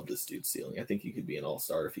this dude's ceiling. I think he could be an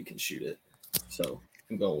all-star if he can shoot it. So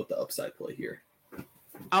I'm going with the upside play here.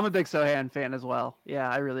 I'm a big Sohan fan as well. Yeah,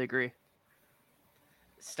 I really agree.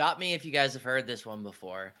 Stop me if you guys have heard this one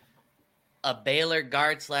before. A Baylor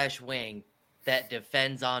guard / wing that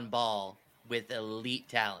defends on ball with elite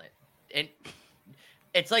talent. And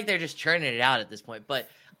it's like they're just churning it out at this point. But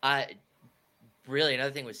really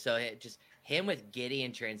another thing was Sohan, just him with Giddey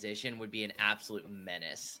in transition would be an absolute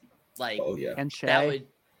menace. Like, Oh yeah, And Shea. that would,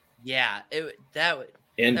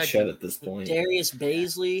 and that'd Chet be- at this point. Darius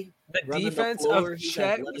Baisley. The running the defense floor, of he's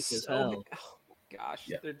Chet athletic was as so hell. oh my gosh.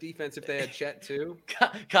 Yeah. Their defense if they had Chet too.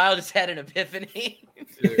 Kyle just had an epiphany.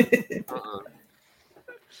 Dude, uh-uh.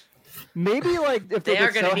 Maybe like if They they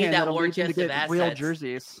are get gonna need Sohan, that that'll war lead them to chest of get real assets.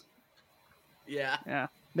 jerseys. Yeah. Yeah,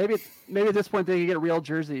 maybe at this point they can get real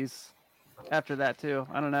jerseys after that too.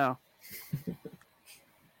 I don't know.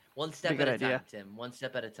 One step Good at a time, idea. Tim. One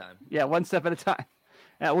step at a time. Yeah, one step at a time.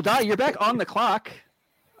 Well, Donnie, you're back on the clock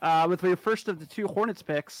with your first of the 2 Hornets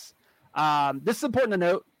picks. This is important to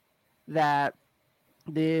note that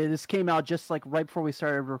this came out just like right before we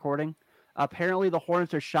started recording. Apparently, the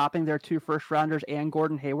Hornets are shopping their 2 first-rounders and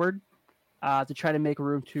Gordon Hayward to try to make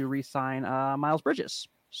room to re-sign Miles Bridges.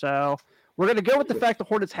 So we're going to go with the fact the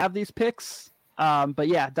Hornets have these picks. But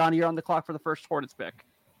yeah, Donnie, you're on the clock for the first Hornets pick.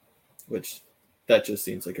 Which that just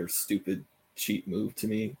seems like a stupid cheap move to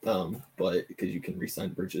me. But because you can re-sign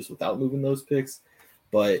Bridges without moving those picks.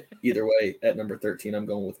 But either way, at number 13, I'm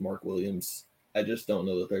going with Mark Williams. I just don't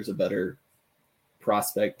know that there's a better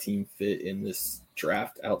prospect team fit in this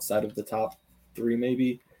draft outside of the top 3,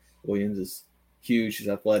 maybe. Williams is huge. He's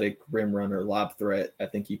athletic, rim runner, lob threat. I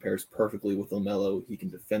think he pairs perfectly with LaMelo. He can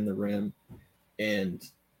defend the rim, and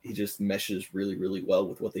he just meshes really, really well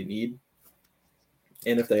with what they need.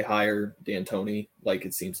 And if they hire D'Antoni, like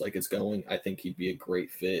it seems like it's going, I think he'd be a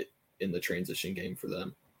great fit in the transition game for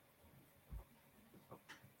them.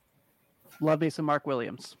 Love me some Mark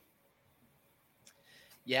Williams.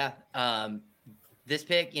 Yeah. This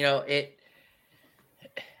pick,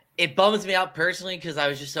 it bums me out personally because I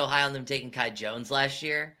was just so high on them taking Kai Jones last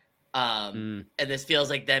year. And this feels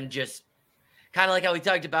like them just kind of like how we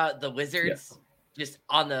talked about the Wizards just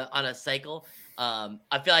on a cycle.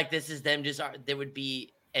 I feel like this is them they would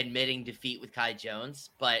be admitting defeat with Kai Jones,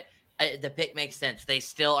 but the pick makes sense. They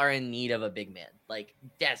still are in need of a big man, like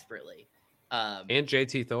desperately. And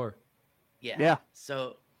JT Thor. Yeah.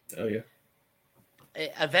 So Oh, yeah.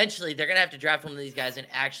 eventually they're going to have to draft one of these guys and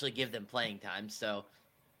actually give them playing time. So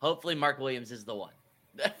hopefully Mark Williams is the one.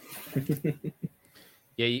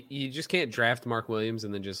 Yeah, you just can't draft Mark Williams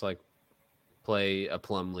and then just like play a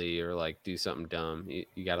Plumlee or like do something dumb.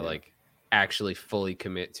 You got to like actually fully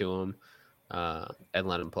commit to him and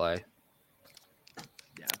let him play.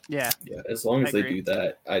 Yeah. Yeah, as long as I they agree. do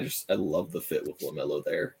that, I love the fit with LaMelo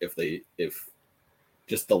there. If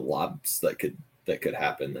just the lobs that could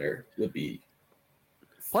happen there would be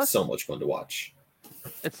Plus- so much fun to watch.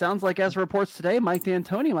 It sounds like, as reports today, Mike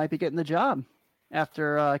D'Antoni might be getting the job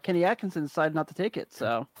after Kenny Atkinson decided not to take it.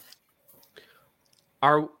 So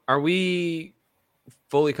Are we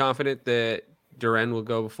fully confident that Duren will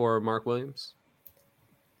go before Mark Williams?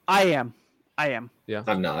 I am. Yeah.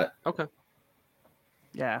 I'm not. Okay.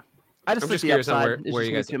 Yeah. I just I'm think just the curious on upside where is you just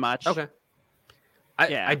way guys too much. Okay.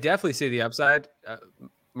 Yeah. I definitely see the upside.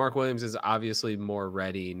 Mark Williams is obviously more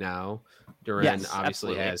ready now, Duren Yes,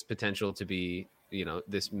 obviously absolutely. has potential to be,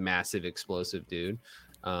 this massive explosive dude.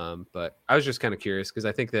 But I was just kind of curious because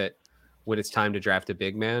I think that when it's time to draft a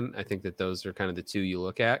big man, I think that those are kind of the two you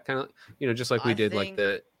look at, kind of, just like we I did like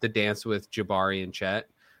think- the dance with Jabari and Chet.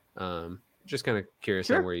 Just kind of curious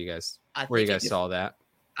Sure. on where you guys I where you think guys it's- saw that.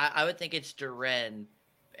 I would think it's Duren,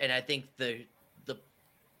 and I think the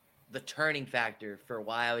turning factor for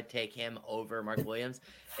why I would take him over Mark Williams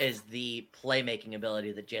is the playmaking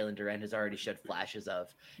ability that Jalen Duren has already showed flashes of.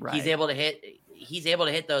 Right. He's able to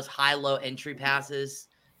hit those high-low entry passes.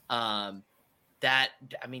 That's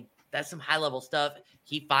some high-level stuff.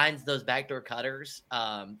 He finds those backdoor cutters.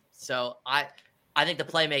 So I think the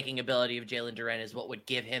playmaking ability of Jalen Duren is what would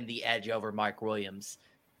give him the edge over Mark Williams,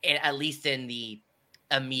 and at least in the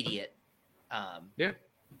immediate.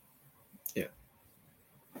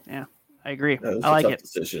 I agree. That was I like a tough it.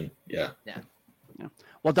 decision. Yeah.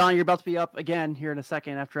 Well, Don, you're about to be up again here in a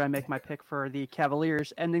second after I make my pick for the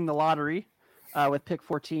Cavaliers, ending the lottery with pick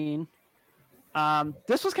 14.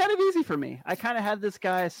 This was kind of easy for me. I kind of had this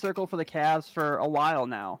guy circled for the Cavs for a while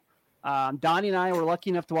now. Donnie and I were lucky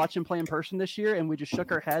enough to watch him play in person this year, and we just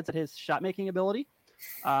shook our heads at his shot-making ability.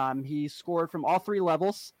 He scored from all three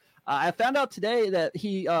levels. I found out today that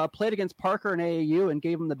he played against Parker and AAU and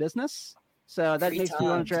gave him the business. So that 3 makes me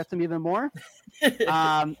want times. to draft him even more.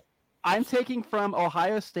 I'm taking from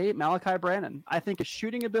Ohio State, Malachi Brannon. I think his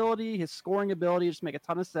shooting ability, his scoring ability just make a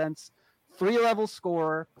ton of sense. 3-level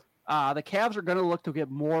scorer. The Cavs are going to look to get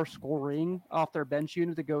more scoring off their bench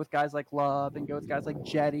unit to go with guys like Love and go with guys like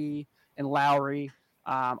Jetty and Lowry.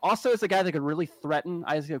 Also, it's a guy that could really threaten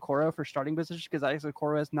Isaac Okoro for starting position because Isaac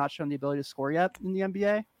Okoro has not shown the ability to score yet in the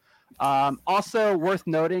NBA. Also worth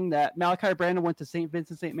noting that Malachi Brannon went to St.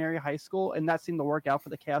 Vincent St. Mary High School, and that seemed to work out for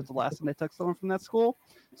the Cavs the last time they took someone from that school.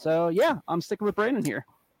 So yeah, I'm sticking with Brannon here.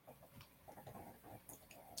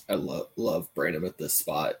 I love Brandon at this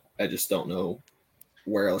spot. I just don't know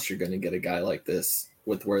where else you're going to get a guy like this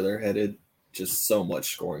with where they're headed. Just so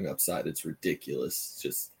much scoring upside. It's ridiculous.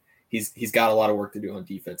 Just he's got a lot of work to do on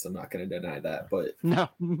defense. I'm not going to deny that, but No,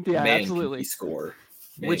 yeah, man, absolutely. can he score.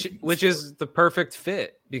 Man, Which can he which score. is the perfect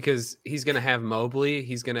fit because he's going to have Mobley,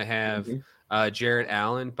 he's going to have Jarrett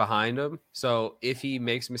Allen behind him. So if he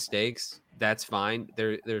makes mistakes, that's fine.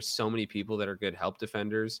 There's so many people that are good help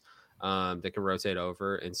defenders that can rotate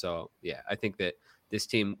over, and so yeah, I think that this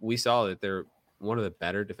team, we saw that they're one of the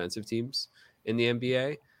better defensive teams in the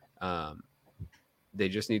NBA. They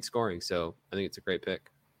just need scoring, so I think it's a great pick.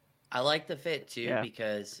 I like the fit too Yeah.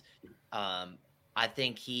 because I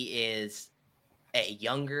think he is a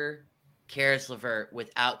younger Karis LeVert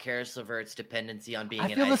without Karis LeVert's dependency on being I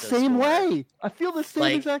an feel the ISO same scorer. way. I feel the same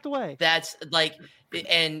Like, exact way. That's like,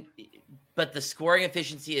 but the scoring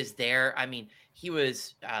efficiency is there. I mean, he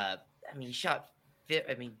was, he shot,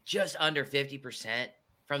 just under 50%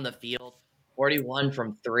 from the field, 41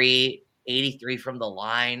 from 3, 83 from the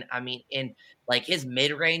line. I mean, in like his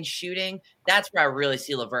mid-range shooting, that's where I really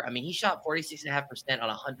see LeVert. I mean, he shot 46.5% on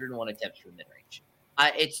 101 attempts from mid-range.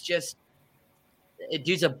 It's just,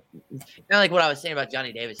 dude's kind of like what I was saying about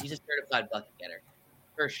Johnny Davis. He's a certified bucket getter,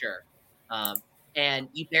 for sure. And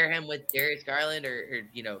you pair him with Darius Garland or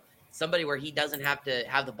somebody where he doesn't have to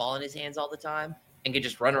have the ball in his hands all the time and can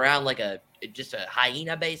just run around like a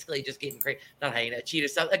hyena, basically, just getting crazy. Not hyena, a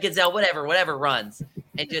cheetah, a gazelle, whatever runs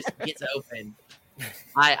and just gets open.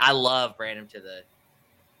 I love Brandon to the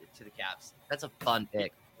Cavs. That's a fun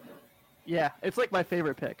pick. Yeah, it's like my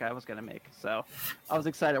favorite pick I was going to make. So I was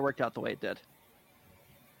excited it worked out the way it did.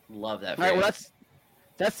 Love that. All right, pick. well,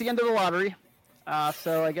 that's the end of the lottery.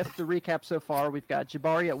 So I guess to recap so far, we've got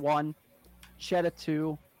Jabari at 1, Chet at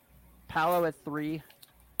 2, Paolo at 3,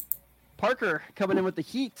 Parker coming in with the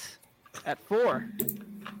Heat at 4,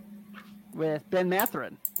 with Ben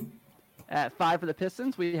Mathurin. At 5 for the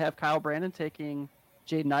Pistons, we have Kyle Brandon taking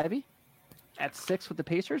Jaden Ivey. At 6 with the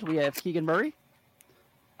Pacers, we have Keegan Murray.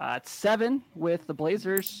 At 7 with the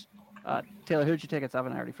Blazers, Taylor, who did you take at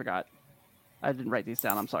 7? I already forgot. I didn't write these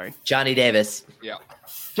down. I'm sorry. Johnny Davis. Yeah.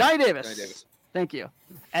 Johnny Davis. Johnny Davis. Thank you.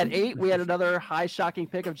 At 8, we had another high shocking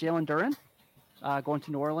pick of Jalen Duren going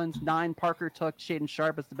to New Orleans. 9, Parker took Shaden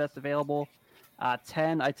Sharp as the best available.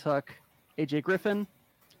 10, I took AJ Griffin.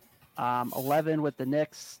 11 with the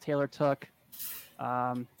Knicks, Taylor took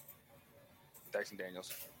Dyson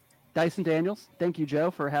Daniels. Dyson Daniels. Thank you, Joe,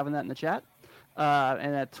 for having that in the chat.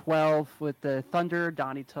 And at 12 with the Thunder,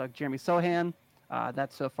 Donnie took Jeremy Sohan.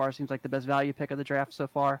 That so far seems like the best value pick of the draft so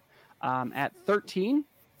far. At 13,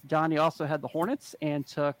 Donnie also had the Hornets and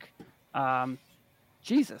took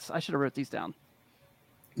Jesus, I should have wrote these down.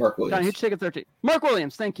 Mark Donnie, Williams. who'd you take at 13? Mark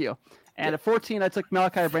Williams, thank you. And at 14, I took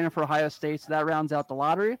Malachi Brandon for Ohio State, so that rounds out the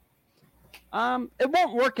lottery. It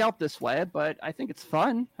won't work out this way, but I think it's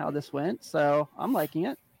fun how this went, so I'm liking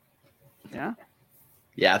it. Yeah.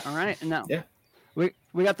 Yeah. All right, and now Yeah. we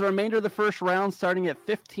got the remainder of the first round starting at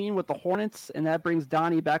 15 with the Hornets, and that brings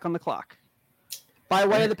Donnie back on the clock. By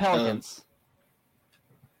way of the Pelicans.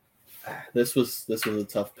 This was a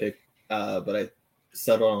tough pick, but I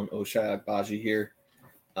settled on Ochai Agbaji here.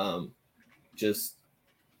 Just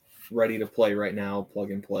ready to play right now,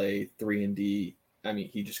 plug and play, 3-and-D. I mean,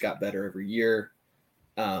 he just got better every year.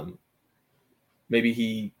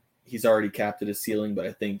 Maybe he's already capped at his ceiling, but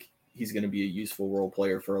I think he's going to be a useful role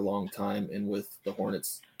player for a long time. And with the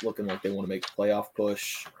Hornets looking like they want to make a playoff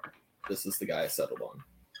push, this is the guy I settled on.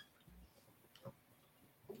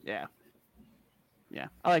 Yeah. Yeah,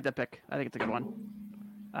 I like that pick. I think it's a good one.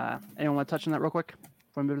 Anyone want to touch on that real quick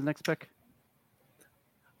before we move to the next pick?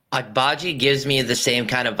 Agbaji gives me the same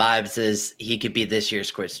kind of vibes as he could be this year's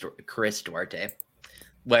Chris Duarte,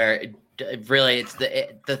 where really it's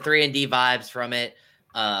the 3-and-D vibes from it.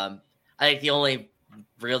 I think the only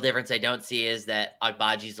real difference I don't see is that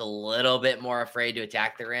Agbaji's a little bit more afraid to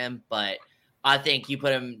attack the rim, but I think you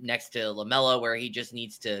put him next to LaMelo where he just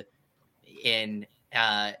needs to, in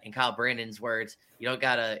Kyle Brandon's words, you don't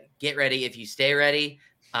gotta get ready if you stay ready.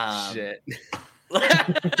 Shit.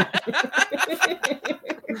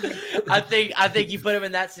 I think you put him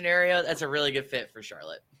in that scenario. That's a really good fit for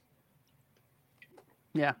Charlotte.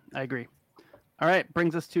 Yeah, I agree. All right,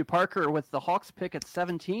 brings us to Parker with the Hawks pick at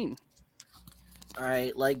 17. All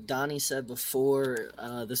right, like Donnie said before,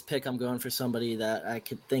 this pick I'm going for somebody that I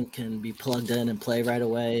could think can be plugged in and play right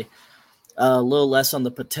away. A little less on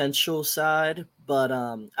the potential side, but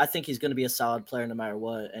I think he's going to be a solid player no matter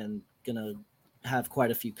what and going to have quite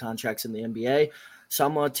a few contracts in the NBA. So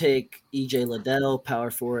I'm going to take E.J. Liddell, power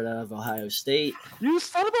forward out of Ohio State. You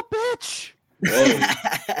son of a bitch!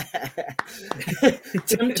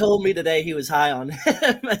 Tim told me today he was high on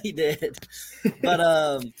him. He did.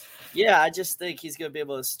 But, yeah, I just think he's going to be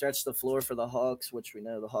able to stretch the floor for the Hawks, which we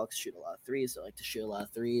know the Hawks shoot a lot of threes. They like to shoot a lot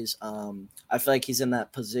of threes. I feel like he's in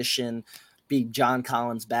that position, be John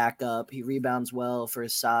Collins' backup. He rebounds well for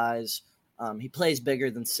his size. He plays bigger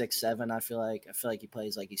than 6'7". I feel like he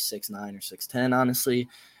plays like he's 6'9" or 6'10", honestly.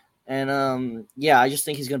 And, yeah, I just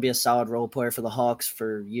think he's going to be a solid role player for the Hawks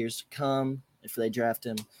for years to come if they draft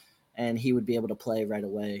him. And he would be able to play right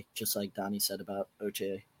away, just like Donnie said about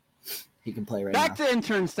Ochai. He can play right now. Back to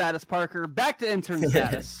intern status, Parker. Back to intern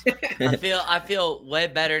status. I feel way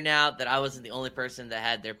better now that I wasn't the only person that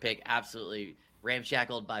had their pick absolutely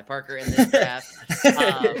ramshackled by Parker in this draft.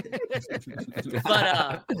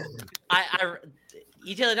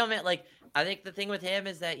 I think the thing with him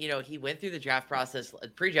is that, he went through the draft process,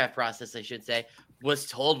 pre-draft process, I should say, was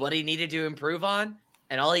told what he needed to improve on,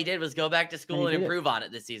 and all he did was go back to school and improve on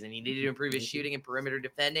it this season. He needed to improve his shooting and perimeter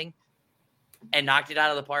defending, and knocked it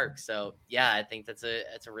out of the park. So, yeah, I think that's a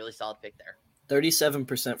really solid pick there.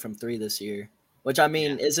 37% from three this year, which I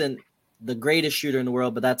mean isn't the greatest shooter in the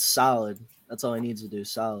world, but that's solid. That's all he needs to do,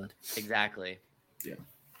 solid. Exactly.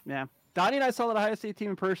 Yeah. Donnie and I saw that Ohio State team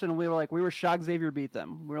in person, and we were shocked Xavier beat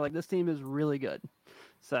them. We were like, this team is really good.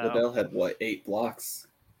 So Liddell had, 8 blocks?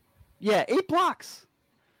 Yeah, 8 blocks.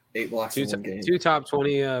 8 blocks in one game. 2 top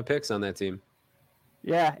 20 picks on that team.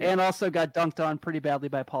 Yeah, and also got dunked on pretty badly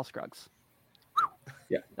by Paul Scruggs.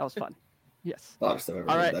 Yeah. That was fun. Yes. Hottest I've ever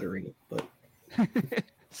All been right. in that arena. But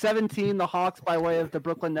 17, the Hawks by way of the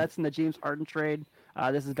Brooklyn Nets and the James Harden trade.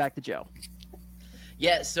 This is back to Joe.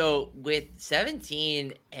 Yeah, so with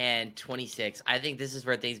 17 and 26, I think this is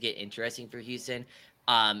where things get interesting for Houston.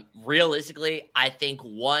 Realistically, I think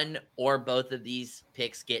one or both of these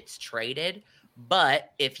picks gets traded.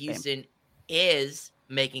 But if Houston is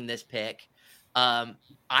making this pick, I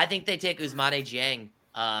think they take Ousmane Dieng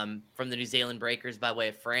from the New Zealand Breakers by way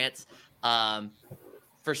of France.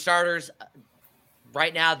 For starters,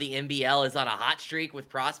 right now the NBL is on a hot streak with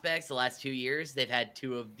prospects. The last 2 years, they've had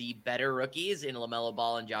 2 of the better rookies in LaMelo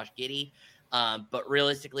Ball and Josh Giddey. But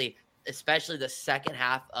realistically, especially the second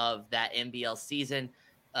half of that NBL season,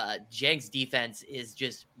 Dieng's defense is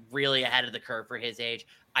just really ahead of the curve for his age.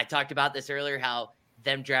 I talked about this earlier, how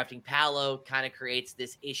them drafting Paolo kind of creates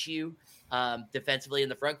this issue defensively in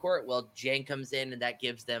the front court. Well, Dieng comes in and that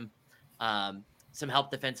gives them some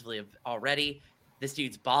help defensively already. This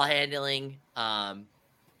dude's ball handling and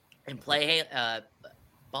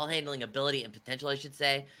ball handling ability and potential, I should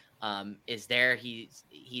say, is there.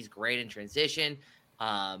 He's great in transition.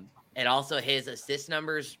 And also his assist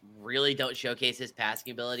numbers really don't showcase his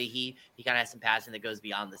passing ability. He kind of has some passing that goes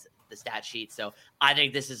beyond the stat sheet. So I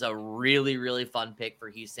think this is a really, really fun pick for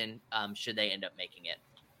Houston should they end up making it.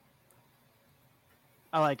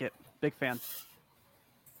 I like it. Big fan.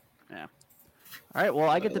 Yeah. All right. Well,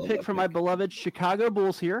 I get I to love pick that for my pick. beloved Chicago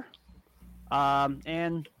Bulls here.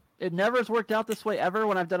 And it never has worked out this way ever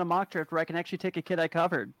when I've done a mock draft where I can actually take a kid I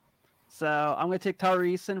covered. So I'm going to take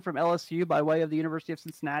Tari Eason from LSU by way of the University of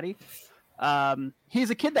Cincinnati. He's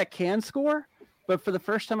a kid that can score, but for the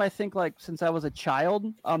first time, I think, like, since I was a child,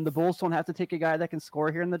 the Bulls don't have to take a guy that can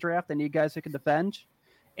score here in the draft. They need guys who can defend.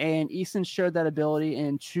 And Eason showed that ability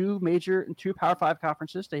in two Power 5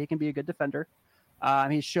 conferences that he can be a good defender.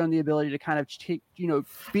 He's shown the ability to kind of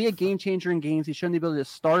be a game changer in games. He's shown the ability to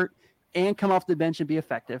start and come off the bench and be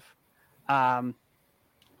effective.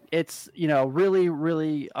 It's really,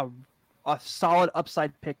 really a solid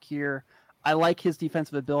upside pick here. I like his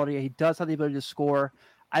defensive ability. He does have the ability to score.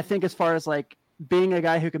 I think as far as like being a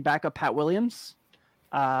guy who can back up Pat Williams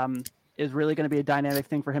is really going to be a dynamic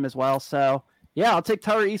thing for him as well. So yeah, I'll take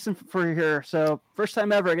Tari Eason for here. So first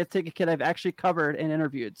time ever I get to take a kid I've actually covered and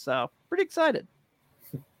interviewed. So pretty excited.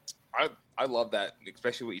 I love that,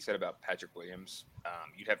 especially what you said about Patrick Williams.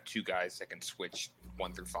 You'd have two guys that can switch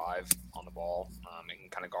 1 through 5 on the ball and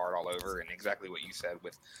kind of guard all over. And exactly what you said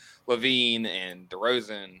with Levine and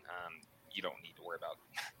DeRozan, you don't need to worry about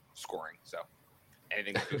scoring. So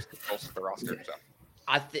anything that goes to the roster. So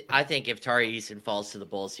I think if Tari Eason falls to the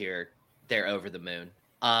Bulls here, they're over the moon.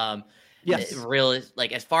 Yes. Really,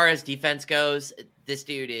 like as far as defense goes, this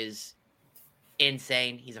dude is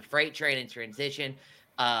insane. He's a freight train in transition.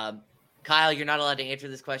 Kyle, you're not allowed to answer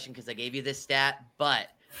this question because I gave you this stat, but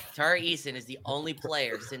Tari Eason is the only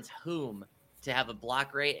player since whom to have a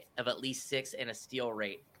block rate of at least 6 and a steal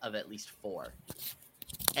rate of at least 4.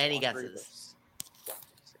 Any guesses?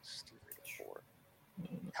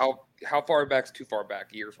 How far back's too far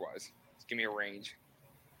back years wise? Just give me a range.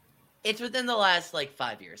 It's within the last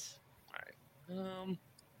 5 years. All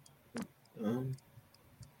right.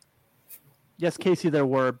 Yes, Casey, there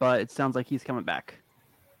were, but it sounds like he's coming back.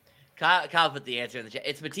 Kyle put the answer in the chat.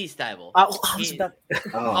 It's Matisse Thybulle.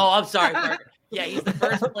 I'm sorry, Parker. Yeah, he's the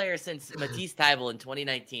first player since Matisse Thybulle in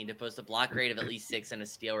 2019 to post a block rate of at least 6 and a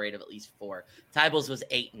steal rate of at least 4. Tybulle's was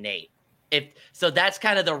 8 and 8. So that's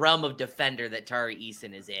kind of the realm of defender that Tari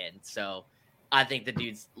Eason is in. So I think the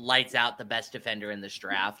dude's lights out, the best defender in this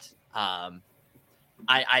draft. I'd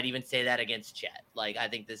even say that against Chet. Like, I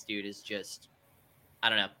think this dude is just, I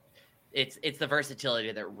don't know. It's the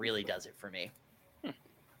versatility that really does it for me.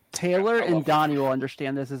 Taylor and Donnie will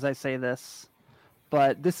understand this as I say this,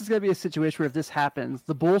 but this is going to be a situation where if this happens,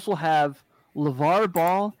 the Bulls will have LeVar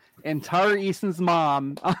Ball and Tari Eason's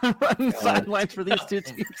mom on the sidelines for these two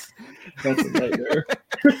teams. That's a nightmare.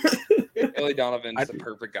 Billy Donovan's the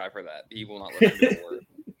perfect guy for that. He will not let him do the word.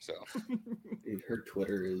 So, dude, her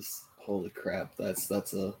Twitter is holy crap. That's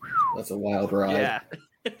a wild ride. Yeah.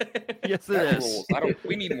 Yes, it that is. rules.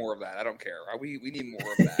 We need more of that. I don't care. We need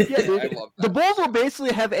more of that. Yeah, dude, I love that. the Bulls will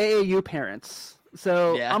basically have AAU parents,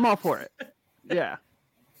 so Yeah. I'm all for it. Yeah,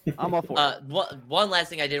 I'm all for it. One last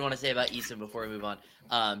thing I did want to say about Eason before we move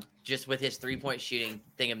on. Just with his 3-point shooting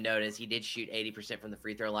thing of note is he did shoot 80% from the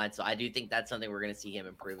free throw line, so I do think that's something we're going to see him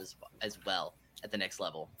improve as well at the next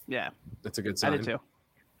level. Yeah, That's a good I sign. did too.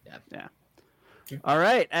 Yeah. All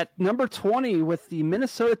right, at number 20 with the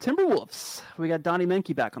Minnesota Timberwolves, we got Donnie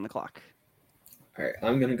Menke back on the clock. All right,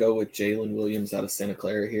 I'm going to go with Jalen Williams out of Santa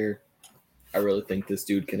Clara here. I really think this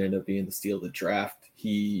dude can end up being the steal of the draft.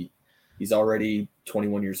 He's already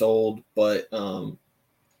 21 years old, but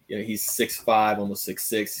he's 6'5", almost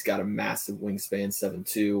 6'6". He's got a massive wingspan,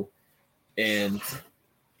 7'2", and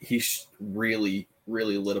he really,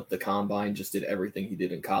 really lit up the combine, just did everything he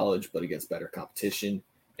did in college, but against better competition.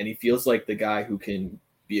 And he feels like the guy who can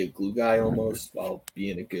be a glue guy almost while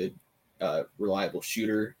being a good, reliable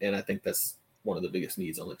shooter. And I think that's one of the biggest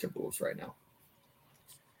needs on the Timberwolves right now.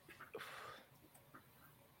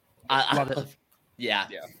 Love it. Yeah.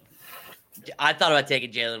 I thought about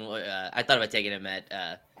taking Jalen. I thought about taking him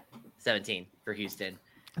at 17 for Houston.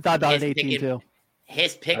 I thought about His it 18 pick too.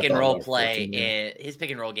 His pick I and thought roll about play, 14, yeah. his pick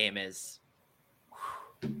and roll game is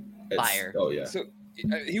It's- fire. Oh, yeah. So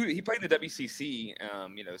he played in the WCC.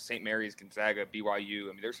 St. Mary's, Gonzaga, BYU.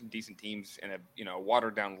 I mean, there's some decent teams in a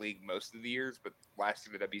watered down league most of the years, but last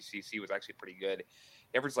year the WCC was actually pretty good.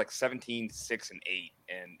 He averaged like 17, 6, and 8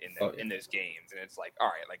 in those games, and it's like, all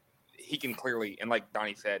right, like he can clearly, and like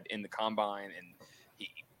Donnie said, in the combine, and he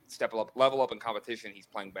level up in competition. He's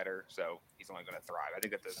playing better, so he's only going to thrive. I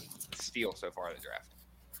think that's a steal so far in the draft.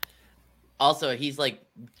 Also, he's like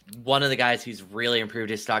one of the guys who's really improved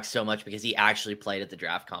his stock so much because he actually played at the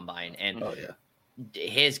draft combine, and Oh, yeah.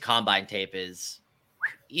 his combine tape is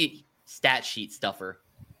stat sheet stuffer,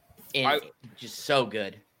 and just so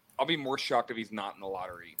good. I'll be more shocked if he's not in the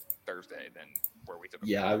lottery Thursday than where we took him.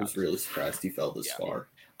 Yeah, I was really surprised he fell this far.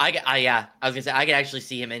 I was gonna say I could actually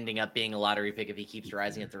see him ending up being a lottery pick if he keeps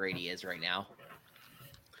rising at the rate he is right now.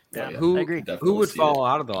 Yeah, yeah. Who I agree. who would see fall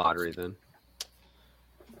out of the lottery then?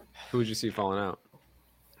 Who would you see falling out?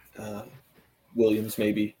 Williams,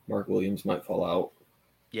 maybe. Mark Williams might fall out.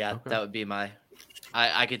 Yeah, Okay. that would be my.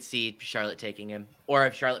 I could see Charlotte taking him, or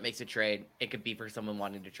if Charlotte makes a trade, it could be for someone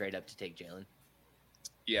wanting to trade up to take Jalen.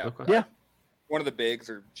 Yeah. Okay. Yeah. One of the bigs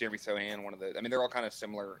or Jeremy Sohan, they're all kind of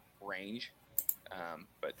similar range.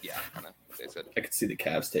 But yeah, kind of they said. I could see the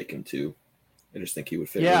Cavs take him too. I just think he would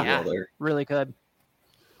fit Yeah. really well there. Really good.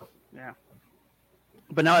 Yeah.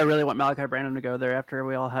 But now I really want Malachi Branham to go there after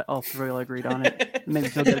we all three agreed on it. It made me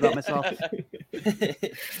feel good about myself.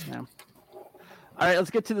 Yeah. All right,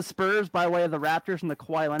 let's get to the Spurs by way of the Raptors and the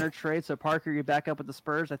Kawhi Leonard trade. So, Parker, you're back up with the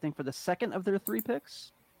Spurs, I think, for the second of their 3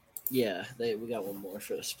 picks. Yeah, we got one more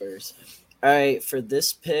for the Spurs. All right, for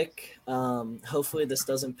this pick, hopefully this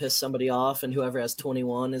doesn't piss somebody off, and whoever has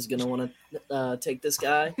 21 is going to want to take this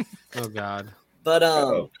guy. Oh God. But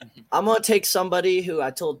Uh-oh. I'm going to take somebody who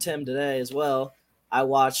I told Tim today as well. I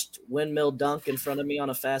watched windmill dunk in front of me on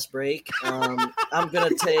a fast break. I'm going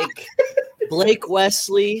to take Blake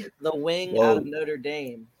Wesley, the wing out of Notre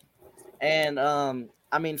Dame. And,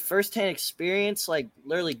 firsthand experience, like,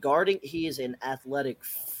 literally guarding, he is an athletic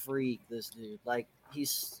freak, this dude. Like,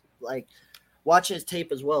 he's, like, watching his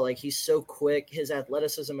tape as well. Like, he's so quick. His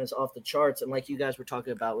athleticism is off the charts. And like you guys were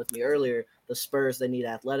talking about with me earlier, the Spurs, they need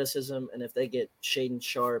athleticism. And if they get Shaedon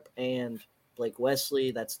Sharpe and Blake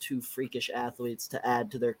Wesley, that's 2 freakish athletes to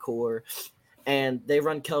add to their core. And they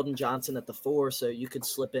run Keldon Johnson at the 4, so you could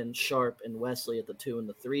slip in Sharpe and Wesley at the 2 and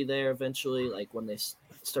the 3 there eventually, like when they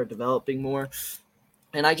start developing more.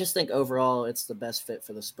 And I just think overall it's the best fit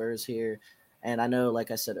for the Spurs here. And I know,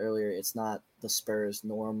 like I said earlier, it's not the Spurs'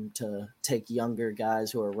 norm to take younger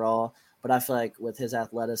guys who are raw, but I feel like with his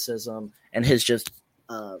athleticism and his just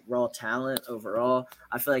raw talent overall,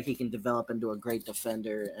 I feel like he can develop into a great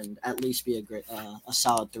defender and at least be a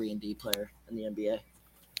solid 3-and-D player in the NBA.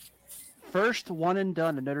 First one and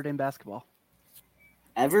done in Notre Dame basketball.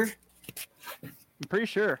 Ever? I'm pretty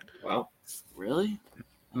sure. Wow. Really?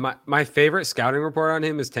 My favorite scouting report on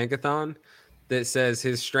him is Tankathon that says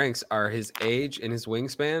his strengths are his age and his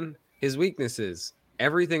wingspan. His weaknesses,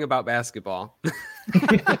 everything about basketball.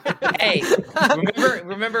 Hey,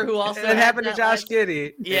 remember who also It happened to that Josh last-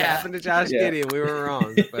 Giddey. Yeah. It happened to Josh Yeah. Giddey, and we were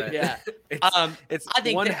wrong. But Yeah. it's I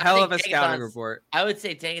think one that- I hell of think a scouting Tankathon's- report. I would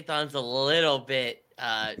say Tankathon's a little bit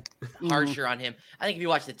harsher on him. I think if you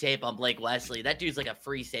watch the tape on Blake Wesley, that dude's like a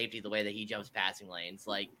free safety the way that he jumps passing lanes.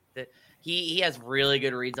 Like he has really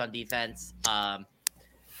good reads on defense.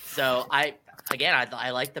 So I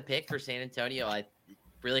like the pick for San Antonio. I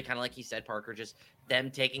really kind of like you said, Parker, just them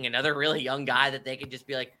taking another really young guy that they could just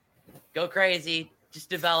be like, go crazy, just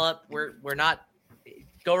develop. We're not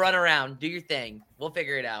go run around, do your thing. We'll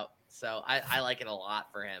figure it out. So I like it a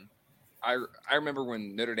lot for him. I remember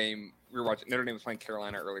when Notre Dame was playing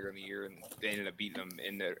Carolina earlier in the year, and they ended up beating them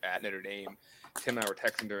at Notre Dame. Tim and I were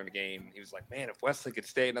texting during the game. He was like, "Man, if Wesley could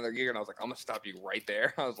stay another year," and I was like, "I'm gonna stop you right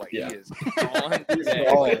there." I was like, Yeah. "He is gone today."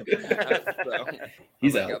 So,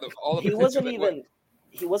 He's like, out. all the He potential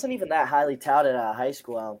wasn't even that highly touted out of high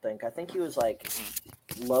school, I don't think. I think he was like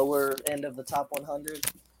lower end of the top 100.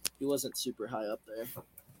 He wasn't super high up there.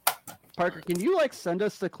 Parker, can you send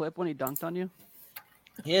us the clip when he dunked on you?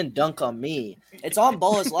 He didn't dunk on me. It's on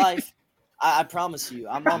Ball's Life. I promise you.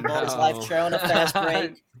 I'm on Ball's Life trailing a fast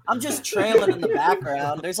break. I'm just trailing in the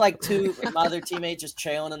background. There's like 2 of my other teammates just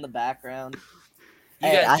trailing in the background. You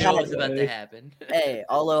Hey, guys I know had- what's about to happen. Hey,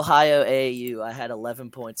 all Ohio AAU. I had 11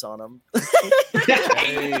 points on them.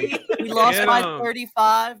 Hey, We lost get by 'em.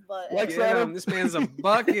 35, but Like- Get him. This man's a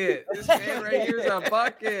bucket. This man right here is a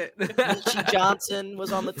bucket. Michie Johnson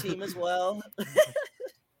was on the team as well.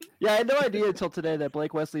 Yeah, I had no idea until today that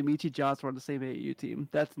Blake Wesley and Michi Johnson were on the same AAU team.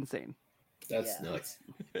 That's insane. That's Yeah. nuts.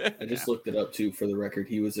 I just looked it up too for the record.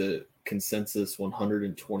 He was a consensus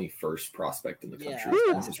 121st prospect in the Yeah, country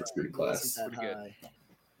in that's his right. recruiting He class. wasn't that Pretty good. high.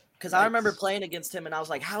 Because I remember playing against him, and I was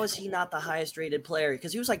like, "How is he not the highest rated player?"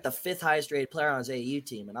 Because he was like the 5th highest rated player on his AAU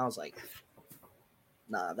team, and I was like,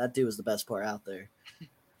 "Nah, that dude was the best player out there."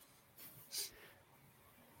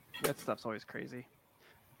 That stuff's always crazy.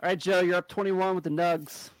 All right, Joe, you're up 21 with the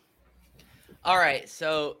Nugs. All right,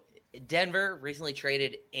 so Denver recently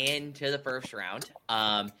traded into the first round.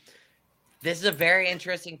 This is a very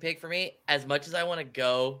interesting pick for me. As much as I want to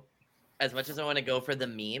go for the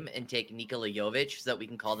meme and take Nikola Jovic so that we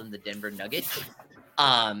can call them the Denver Nuggets,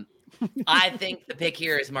 I think the pick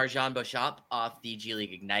here is Marjan Beauchamp off the G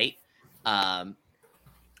League Ignite.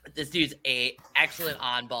 This dude's a excellent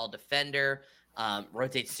on-ball defender.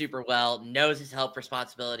 rotates super well, knows his help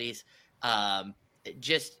responsibilities,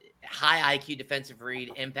 just high IQ defensive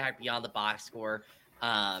read, impact beyond the box score.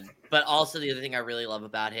 But also the other thing I really love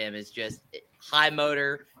about him is just high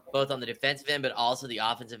motor, both on the defensive end, but also the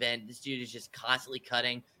offensive end. This dude is just constantly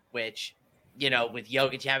cutting, which, with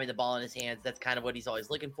Jokic having the ball in his hands, that's kind of what he's always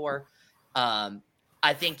looking for.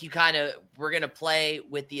 I think we're going to play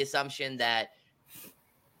with the assumption that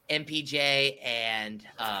MPJ and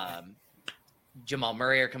Jamal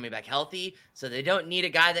Murray are coming back healthy, so they don't need a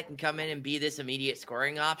guy that can come in and be this immediate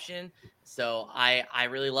scoring option. So I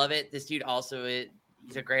really love it. This dude also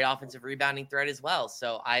he's a great offensive rebounding threat as well.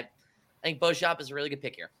 So I think Beauchamp is a really good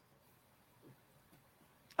pick here.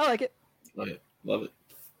 I like it. Love it.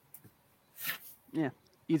 Yeah,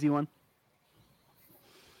 easy one.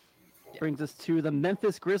 Yeah. Brings us to the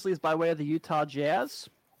Memphis Grizzlies by way of the Utah Jazz.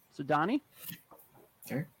 So Donnie,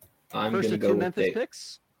 okay. I'm first gonna of go two with Memphis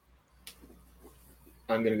picks.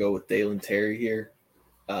 I'm gonna go with Dalen Terry here.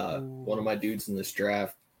 One of my dudes in this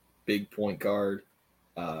draft, big point guard.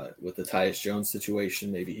 With the Tyus Jones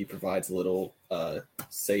situation, maybe he provides a little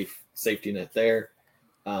safety net there.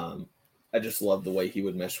 I just love the way he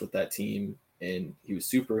would mesh with that team, and he was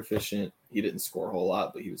super efficient. He didn't score a whole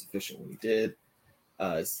lot, but he was efficient when he did.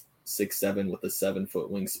 6'7" with a 7-foot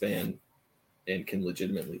wingspan, and can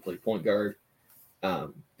legitimately play point guard.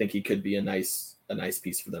 Think he could be a nice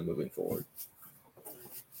piece for them moving forward.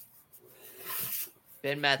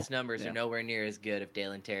 Ben Matt's numbers are nowhere near as good if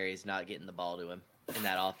Dalen Terry is not getting the ball to him in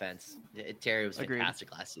that offense. Terry was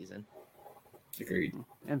fantastic last season. Agreed.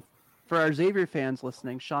 And for our Xavier fans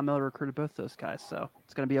listening, Sean Miller recruited both those guys, so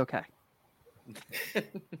it's going to be okay.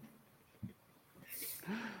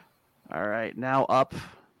 All right, now up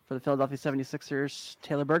for the Philadelphia 76ers,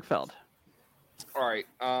 Taylor Bergfeld. All right,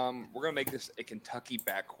 we're going to make this a Kentucky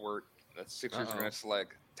backcourt. The Sixers are going to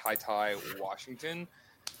select Ty Washington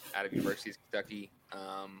out of University of Kentucky.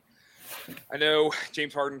 I know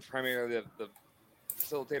James Harden's primarily the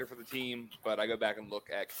facilitator for the team, but I go back and look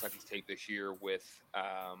at Kentucky's tape this year with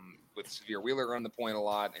Severe Wheeler on the point a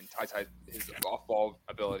lot, and Ty his off-ball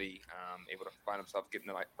ability, able to find himself getting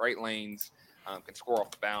in the right lanes, can score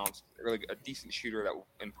off the bounce. Really a decent shooter that will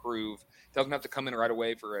improve. Doesn't have to come in right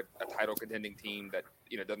away for a title contending team that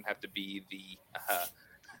doesn't have to be be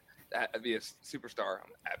a superstar.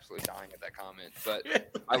 I'm absolutely dying at that comment, but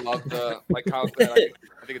I love like Kyle said.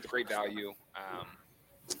 I think it's a great value.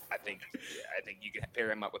 I think you can pair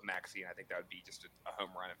him up with Maxey, and I think that would be just a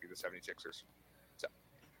home run if you're the 76ers. So,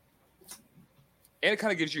 and it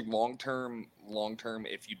kind of gives you long term.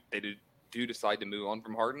 If they do decide to move on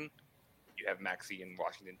from Harden, you have Maxey and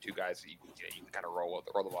Washington, two guys that you can kind of roll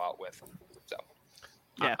the ball out with. So,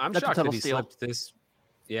 yeah, I'm shocked that he slipped this.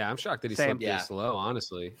 Yeah, I'm shocked that he slipped this low.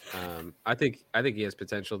 Honestly, I think he has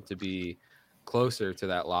potential to be closer to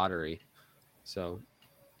that lottery. So.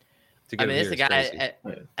 I mean, it's the guy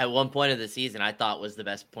at one point of the season I thought was the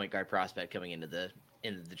best point guard prospect coming into the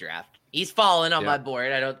draft. He's fallen on my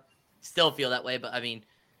board. I don't still feel that way, but I mean,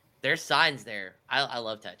 there's signs there. I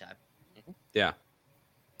love Ty. Yeah,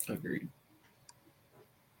 agreed.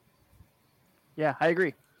 Yeah, I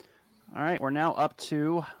agree. All right, we're now up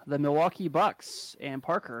to the Milwaukee Bucks, and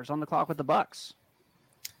Parker's on the clock with the Bucks.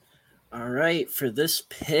 All right, for this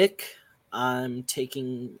pick, I'm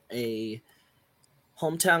taking a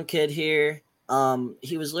hometown kid here.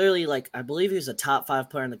 He was literally I believe he was a top 5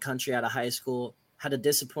 player in the country out of high school. Had a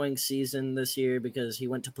disappointing season this year because he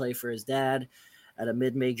went to play for his dad at a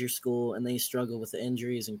mid-major school, and then he struggled with the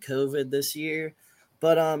injuries and COVID this year.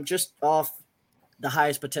 But just off the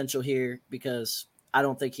highest potential here, because I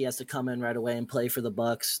don't think he has to come in right away and play for the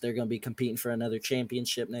Bucks. They're going to be competing for another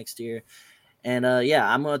championship next year. And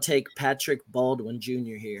I'm going to take Patrick Baldwin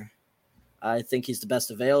Jr. here. I think he's the best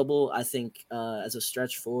available. I think as a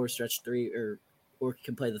stretch 4, stretch 3, or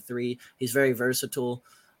can play the 3. He's very versatile.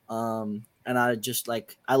 And I just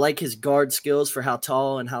I like his guard skills for how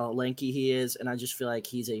tall and how lanky he is. And I just feel like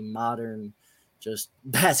he's a modern just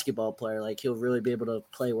basketball player. He'll really be able to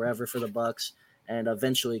play wherever for the Bucks, and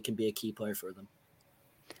eventually can be a key player for them.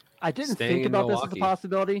 I didn't think about this as a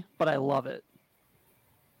possibility, but I love it.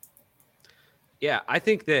 Yeah, I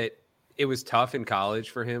think that it was tough in college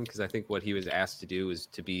for him because I think what he was asked to do was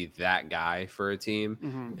to be that guy for a team.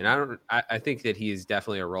 Mm-hmm. And I think that he is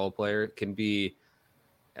definitely a role player. Can be,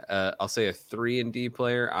 I'll say a 3-and-D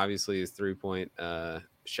player. Obviously his 3-point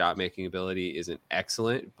shot making ability isn't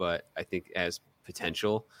excellent, but I think has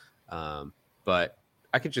potential. But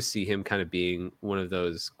I could just see him kind of being one of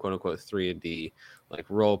those quote unquote 3-and-D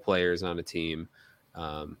role players on a team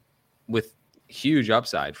with huge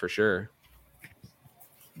upside for sure.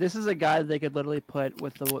 This is a guy they could literally put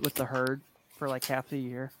with the Herd for like half the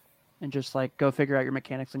year and just like go figure out your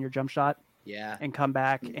mechanics on your jump shot Yeah. and come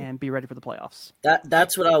back and be ready for the playoffs.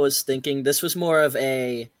 That's what I was thinking. This was more of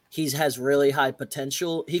he has really high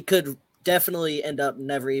potential. He could definitely end up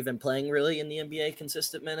never even playing really in the NBA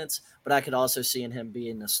consistent minutes, but I could also see him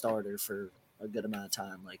being a starter for a good amount of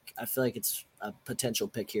time. Like, I feel like it's a potential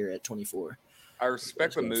pick here at 24. I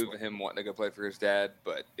respect the move of him wanting to go play for his dad,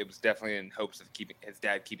 but it was definitely in hopes of keeping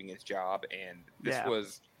his job. And this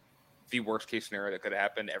was the worst case scenario that could have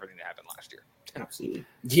happened. Everything that happened last year. Absolutely.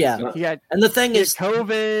 Yeah. And the thing is,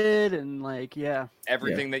 COVID and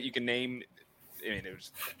everything that you can name. I mean, it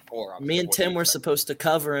was polar opposite. Me and Tim were supposed to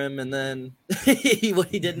cover him, and then he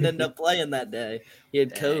didn't end up playing that day. He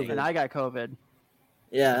had COVID. And I got COVID.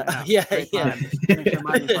 Yeah. Thanks for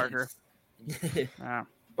reminding me, Parker.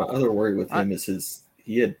 My other worry with him is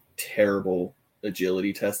he had terrible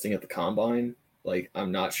agility testing at the combine. Like,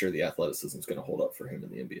 I'm not sure the athleticism is going to hold up for him in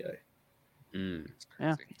the NBA.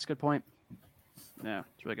 Yeah, that's a good point. Yeah,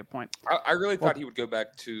 it's a really good point. I really thought he would go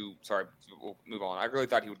back to. Sorry, we'll move on. I really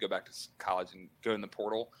thought he would go back to college and go in the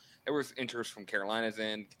portal. There was interest from Carolina's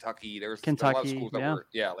in Kentucky. There was a lot of schools that were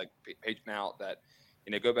paging out that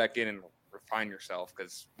go back in and refine yourself,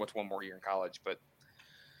 because what's one more year in college? But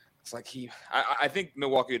it's like I think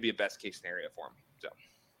Milwaukee would be a best case scenario for him. So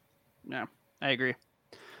yeah, I agree.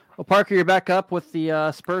 Well, Parker, you're back up with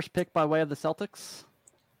the Spurs pick by way of the Celtics.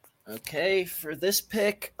 Okay, for this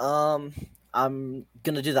pick, I'm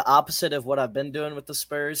going to do the opposite of what I've been doing with the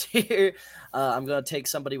Spurs here. I'm going to take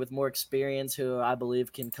somebody with more experience who I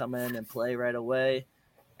believe can come in and play right away.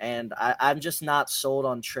 And I'm just not sold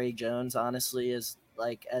on Trey Jones, honestly, as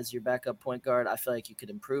your backup point guard. I feel like you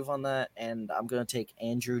could improve on that. And I'm going to take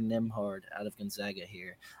Andrew Nembhard out of Gonzaga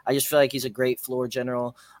here. I just feel like he's a great floor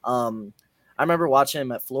general. I remember watching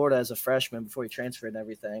him at Florida as a freshman before he transferred and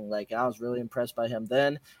everything. Like, I was really impressed by him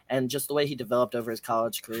then. And just the way he developed over his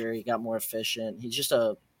college career, he got more efficient. He's just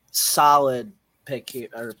a solid pick here,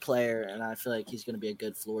 or player, and I feel like he's going to be a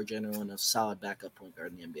good floor general and a solid backup point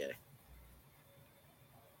guard in the NBA.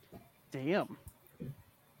 Damn.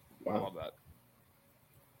 Wow. I love that.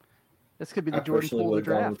 This could be the Jordan Poole of the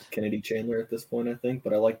draft. With Kennedy Chandler at this point, I think,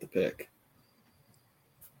 but I like the pick.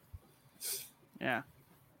 Yeah,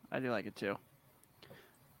 I do like it too.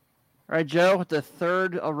 All right, Joe, with the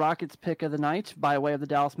third Rockets pick of the night by way of the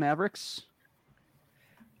Dallas Mavericks.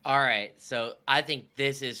 All right, so I think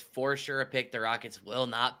this is for sure a pick the Rockets will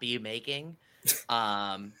not be making,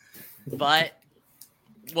 but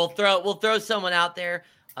we'll throw someone out there.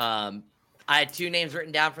 I had two names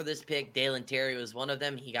written down for this pick. Dalen Terry was one of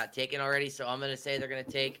them. He got taken already, so I'm going to say they're going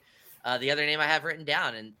to take the other name I have written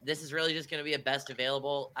down, and this is really just going to be a best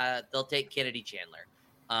available. They'll take Kennedy Chandler.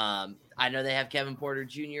 I know they have Kevin Porter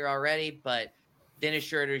Jr. already, but Dennis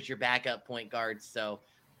Schroeder's your backup point guard, so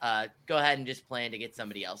go ahead and just plan to get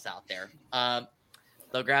somebody else out there.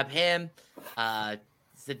 They'll grab him.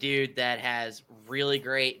 It's a dude that has really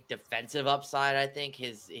great defensive upside, I think,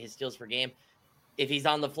 his steals per game. If he's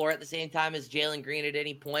on the floor at the same time as Jalen Green at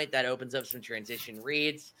any point, that opens up some transition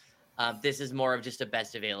reads. This is more of just a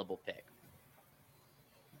best available pick.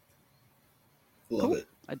 Love it.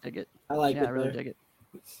 I dig it. I like it. I really dig it.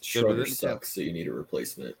 Schroeder sucks, so you need a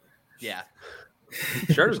replacement. Yeah.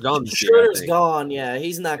 Schroeder's gone. Schroeder's gone. Yeah,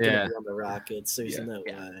 he's not going to be on the Rockets. So there's no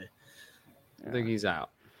way. I think he's out.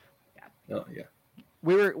 Oh yeah.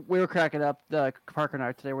 We were cracking up, the Parker and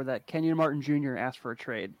I today, where that Kenyon Martin Jr. asked for a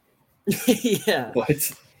trade. Yeah.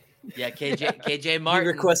 What? Yeah, KJ Martin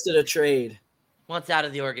he requested a trade. Wants out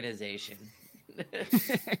of the organization.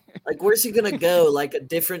 Like, where's he gonna go? Like a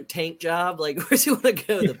different tank job? Like, where's he want to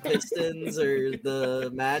go? The Pistons or the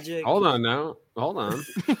Magic? Hold on now. Hold on.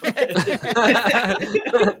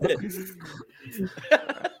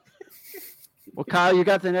 Well, Kyle, you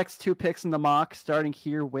got the next two picks in the mock, starting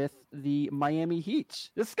here with the Miami Heat.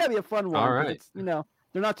 This is gonna be a fun one. All right. It's, they're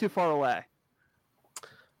not too far away.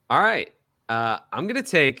 All right. I'm gonna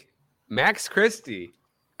take Max Christie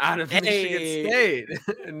out of Michigan State.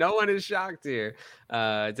 No one is shocked here.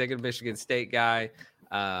 Taking a Michigan State guy.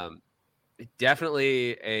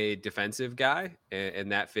 Definitely a defensive guy,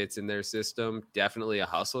 and that fits in their system. Definitely a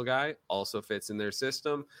hustle guy, also fits in their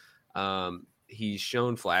system. He's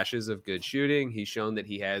shown flashes of good shooting. He's shown that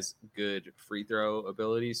he has good free throw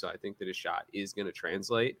ability, so I think that his shot is going to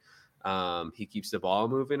translate. He keeps the ball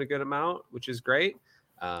moving a good amount, which is great.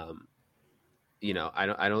 I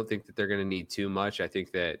don't think that they're going to need too much. I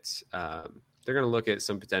think that they're going to look at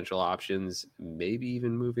some potential options, maybe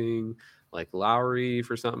even moving like Lowry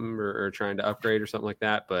for something or trying to upgrade or something like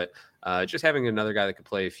that. But just having another guy that could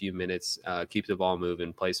play a few minutes, keep the ball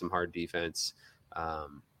moving, play some hard defense.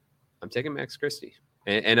 I'm taking Max Christie.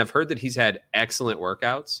 And I've heard that he's had excellent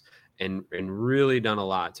workouts and really done a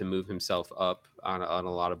lot to move himself up on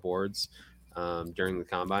a lot of boards during the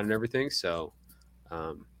combine and everything. So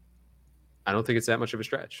I don't think it's that much of a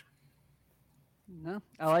stretch. No,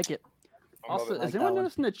 I like it. I love Also, it. has anyone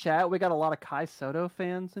noticed in the chat we got a lot of Kai Soto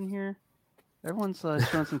fans in here? Everyone's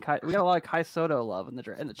showing some Kai. We got a lot of Kai Soto love in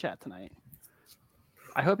the chat tonight.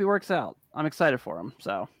 I hope he works out. I'm excited for him.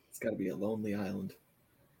 So It's got to be a lonely island.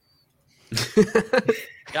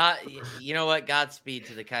 God, you know what? Godspeed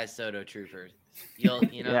to the Kai Soto troopers.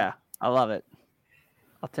 yeah, I love it.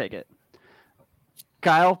 I'll take it.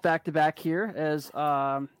 Kyle, back to back here as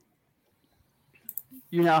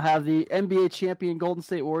you now have the NBA champion Golden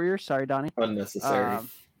State Warriors. Sorry, Donnie. Unnecessary.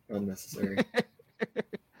 Unnecessary.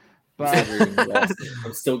 But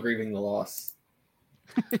I'm still grieving the loss.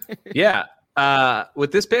 Yeah.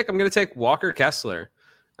 With this pick, I'm going to take Walker Kessler,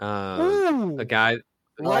 Ooh, a guy.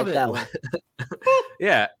 love it. that one.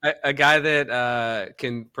 Yeah, a guy that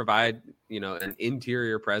can provide, an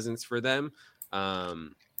interior presence for them.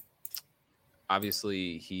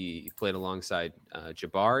 Obviously, he played alongside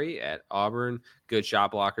Jabari at Auburn. Good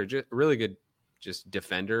shot blocker, really good, just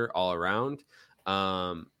defender all around.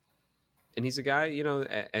 And he's a guy,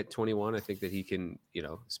 at 21, I think that he can,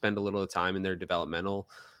 spend a little time in their developmental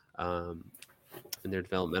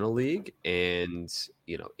league. And,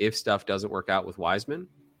 if stuff doesn't work out with Wiseman,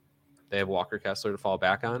 they have Walker Kessler to fall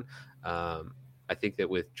back on. I think that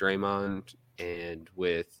with Draymond and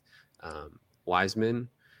with Wiseman,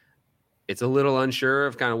 it's a little unsure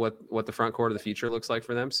of kind of what the front court of the future looks like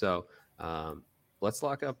for them. So let's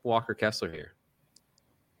lock up Walker Kessler here.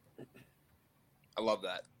 I love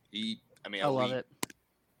that. I love it.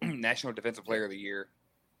 National Defensive Player of the Year.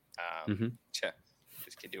 Mhm.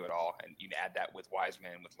 This kid do it all, and you add that with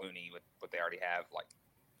Wiseman, with Looney, with what they already have. Like,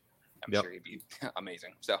 I'm Yep. sure he'd be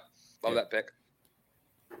amazing. So, love that pick.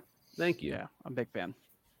 Thank you. Yeah, I'm a big fan.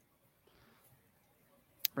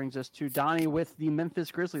 Brings us to Donnie with the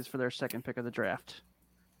Memphis Grizzlies for their second pick of the draft.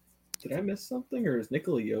 Did I miss something, or is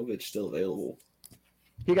Nikola Jovic still available?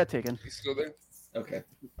 He got taken. He's still there. Okay.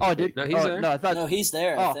 Oh, did No, he's there. No, I thought No, he's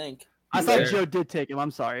there. Oh. I think. I He's thought there. Joe did take him.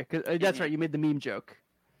 I'm sorry. 'Cause, that's right. You made the meme joke.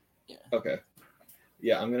 Okay.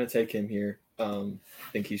 Yeah, I'm going to take him here. I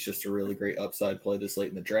think he's just a really great upside play this late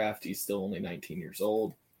in the draft. He's still only 19 years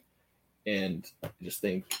old. And I just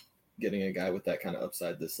think getting a guy with that kind of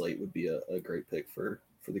upside this late would be a great pick for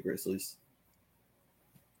the Grizzlies.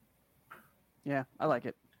 Yeah, I like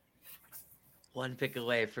it. One pick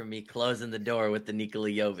away from me closing the door with the Nikola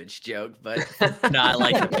Jovic joke, but no, I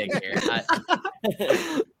like the pick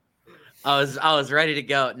here. I was ready to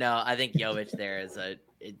go. No, I think Jovic there is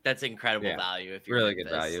that's incredible Yeah, value. If you're Really good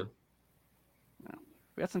Memphis. value.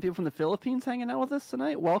 We got some people from the Philippines hanging out with us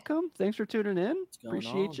tonight. Welcome. Thanks for tuning in. going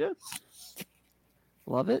Appreciate on? you.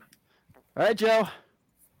 Love it. All right, Joe.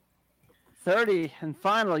 30 and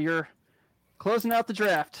final. You're closing out the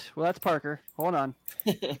draft. Well, that's Parker. Hold on.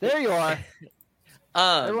 There you are.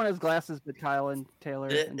 Everyone has glasses but Kyle and Taylor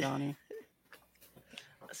and Donnie.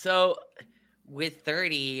 So with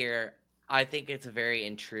 30 here, I think it's a very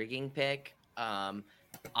intriguing pick.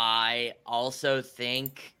 I also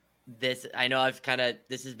think this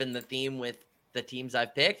has been the theme with the teams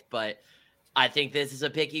I've picked, but I think this is a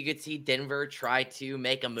pick you could see Denver try to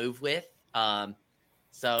make a move with.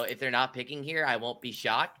 So if they're not picking here, I won't be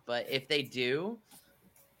shocked. But if they do,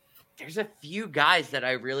 there's a few guys that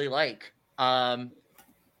I really like.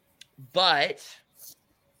 But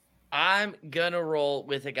I'm going to roll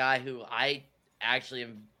with a guy who I actually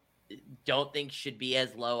don't think should be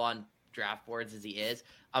as low on draft boards as he is.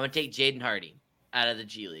 I'm going to take Jaden Hardy out of the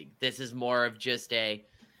G League. This is more of just a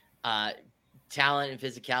talent and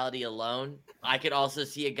physicality alone. I could also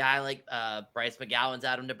see a guy like Bryce McGowan's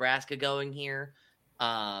out of Nebraska going here.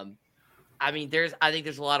 I think there's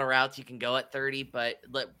a lot of routes you can go at 30, but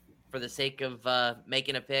for the sake of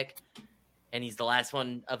making a pick, and he's the last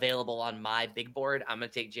one available on my big board, I'm going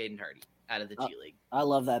to take Jaden Hardy out of the G League. I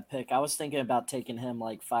love that pick. I was thinking about taking him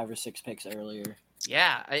like 5 or 6 picks earlier.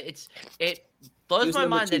 Yeah, it He blows was my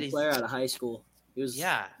number mind 2 that he's player out of high school. He was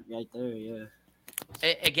yeah. right there. Yeah.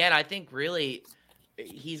 Again, I think really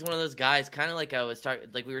he's one of those guys, kind of like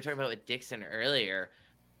we were talking about with Dixon earlier.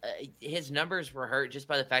 His numbers were hurt just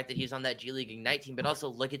by the fact that he was on that G League Ignite team, but also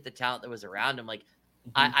look at the talent that was around him. Like,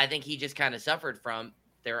 I think he just kind of suffered from.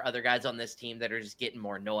 There are other guys on this team that are just getting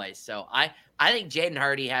more noise. So I think Jaden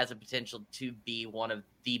Hardy has a potential to be one of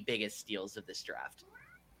the biggest steals of this draft.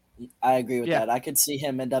 I agree with Yeah. that. I could see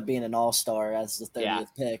him end up being an all-star as the 30th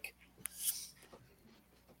pick.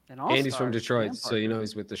 And He's from Detroit, so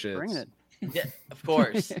he's with the shits. Bringing it. Yeah, of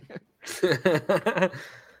course.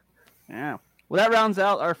 Yeah. Well, that rounds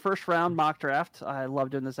out our first round mock draft. I love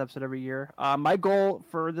doing this episode every year. My goal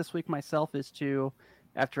for this week myself is to,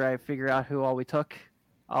 after I figure out who all we took,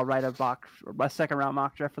 I'll write a second round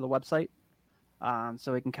mock draft for the website,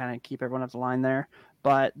 so we can kind of keep everyone up the line there.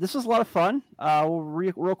 But this was a lot of fun.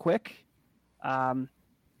 Real quick,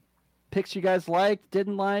 picks you guys liked,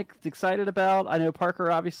 didn't like, excited about. I know Parker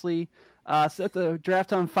obviously set the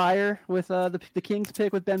draft on fire with the Kings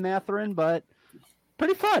pick with Ben Mathurin, but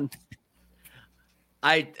pretty fun.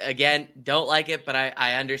 I, again, don't like it, but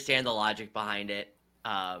I understand the logic behind it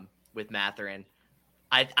with Mathurin.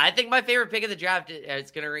 I think my favorite pick of the draft, it's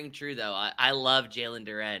going to ring true, though. I love Jalen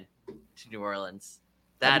Duren to New Orleans.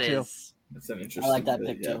 That's an interesting I like that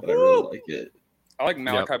pick pick, yeah, too. but I really like it. I like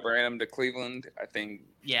Malachi Branham to Cleveland. I think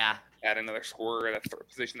yeah. add another scorer at a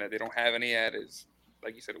position that they don't have any at is,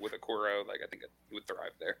 like you said, with Okoro. Like I think he would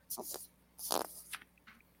thrive there.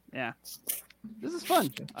 Yeah, this is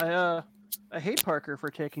fun. I hate Parker for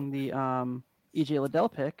taking the EJ Liddell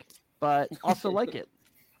pick, but also like it.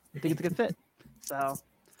 I think it's a good fit. So,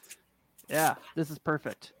 yeah, this is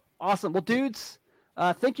perfect. Awesome. Well, dudes,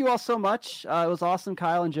 thank you all so much. It was awesome,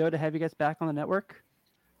 Kyle and Joe, to have you guys back on the network.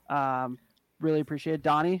 Really appreciate it.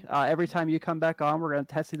 Donnie, every time you come back on, we're going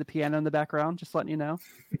to test the piano in the background, just letting you know.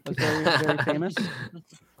 That's very, very famous.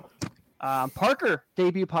 Parker,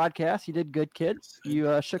 debut podcast. You did good, kid.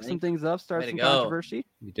 You shook some things up, started some controversy.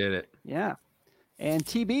 You did it. Yeah. And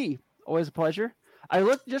TB, always a pleasure.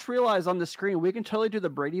 Just realized on the screen, we can totally do the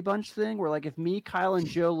Brady Bunch thing where, like, if me, Kyle, and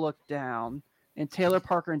Joe look down and Taylor,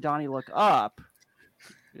 Parker, and Donnie look up.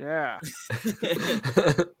 Yeah.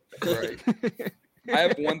 Right. I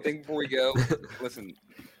have one thing before we go. Listen,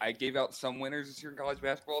 I gave out some winners this year in college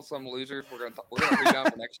basketball, some losers. We're gonna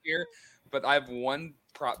rebound for next year. But I have one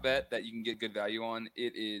prop bet that you can get good value on.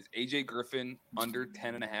 It is AJ Griffin under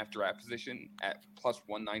 10.5 draft position at plus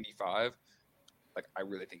 195. Like, I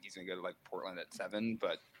really think he's gonna go to like Portland at 7,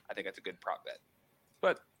 but I think that's a good prop bet.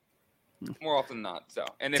 But more often than not. So,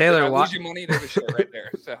 and if Taylor, I lose your money, there's a short right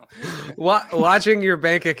there. So, watching your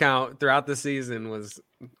bank account throughout the season was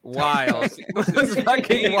wild. It was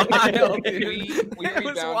fucking wild. We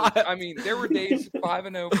rebounded. I mean, there were days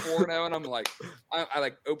 5-0, 4-0, and I'm like,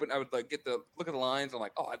 I would like get the look at the lines. I'm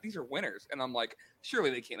like, oh, these are winners, and I'm like,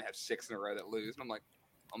 surely they can't have 6 in a row that lose. And I'm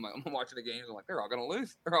watching the games. I'm like, they're all gonna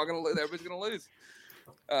lose. They're all gonna lose. Everybody's gonna lose.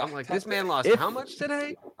 I'm like, this man lost how much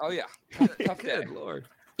today? Oh yeah, tough day. Good Lord.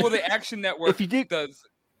 Well, the Action Network If you does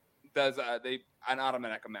an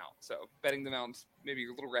automatic amount. So betting the amounts maybe a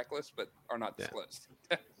little reckless, but are not disclosed.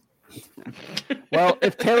 Well,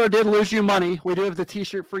 if Taylor did lose you money, we do have the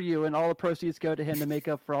T-shirt for you, and all the proceeds go to him to make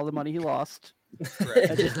up for all the money he lost. Right.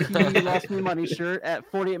 That's just he lost me money shirt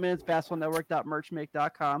at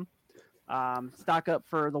 48minutesbasketballnetwork.merchmake.com. Stock up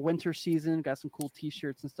for the winter season. Got some cool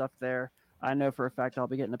T-shirts and stuff there. I know for a fact I'll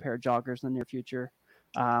be getting a pair of joggers in the near future.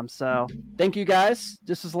 So thank you guys.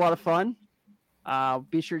 This was a lot of fun.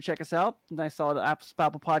 Be sure to check us out. Nice solid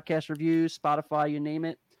Apple Podcast reviews, Spotify, you name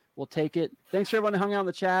it. We'll take it. Thanks for everyone who hung out in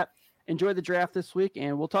the chat. Enjoy the draft this week,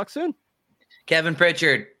 and we'll talk soon. Kevin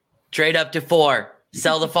Pritchard, trade up to 4.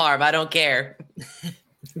 Sell the farm. I don't care.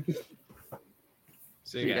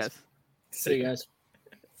 See you guys. See you guys.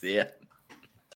 See ya.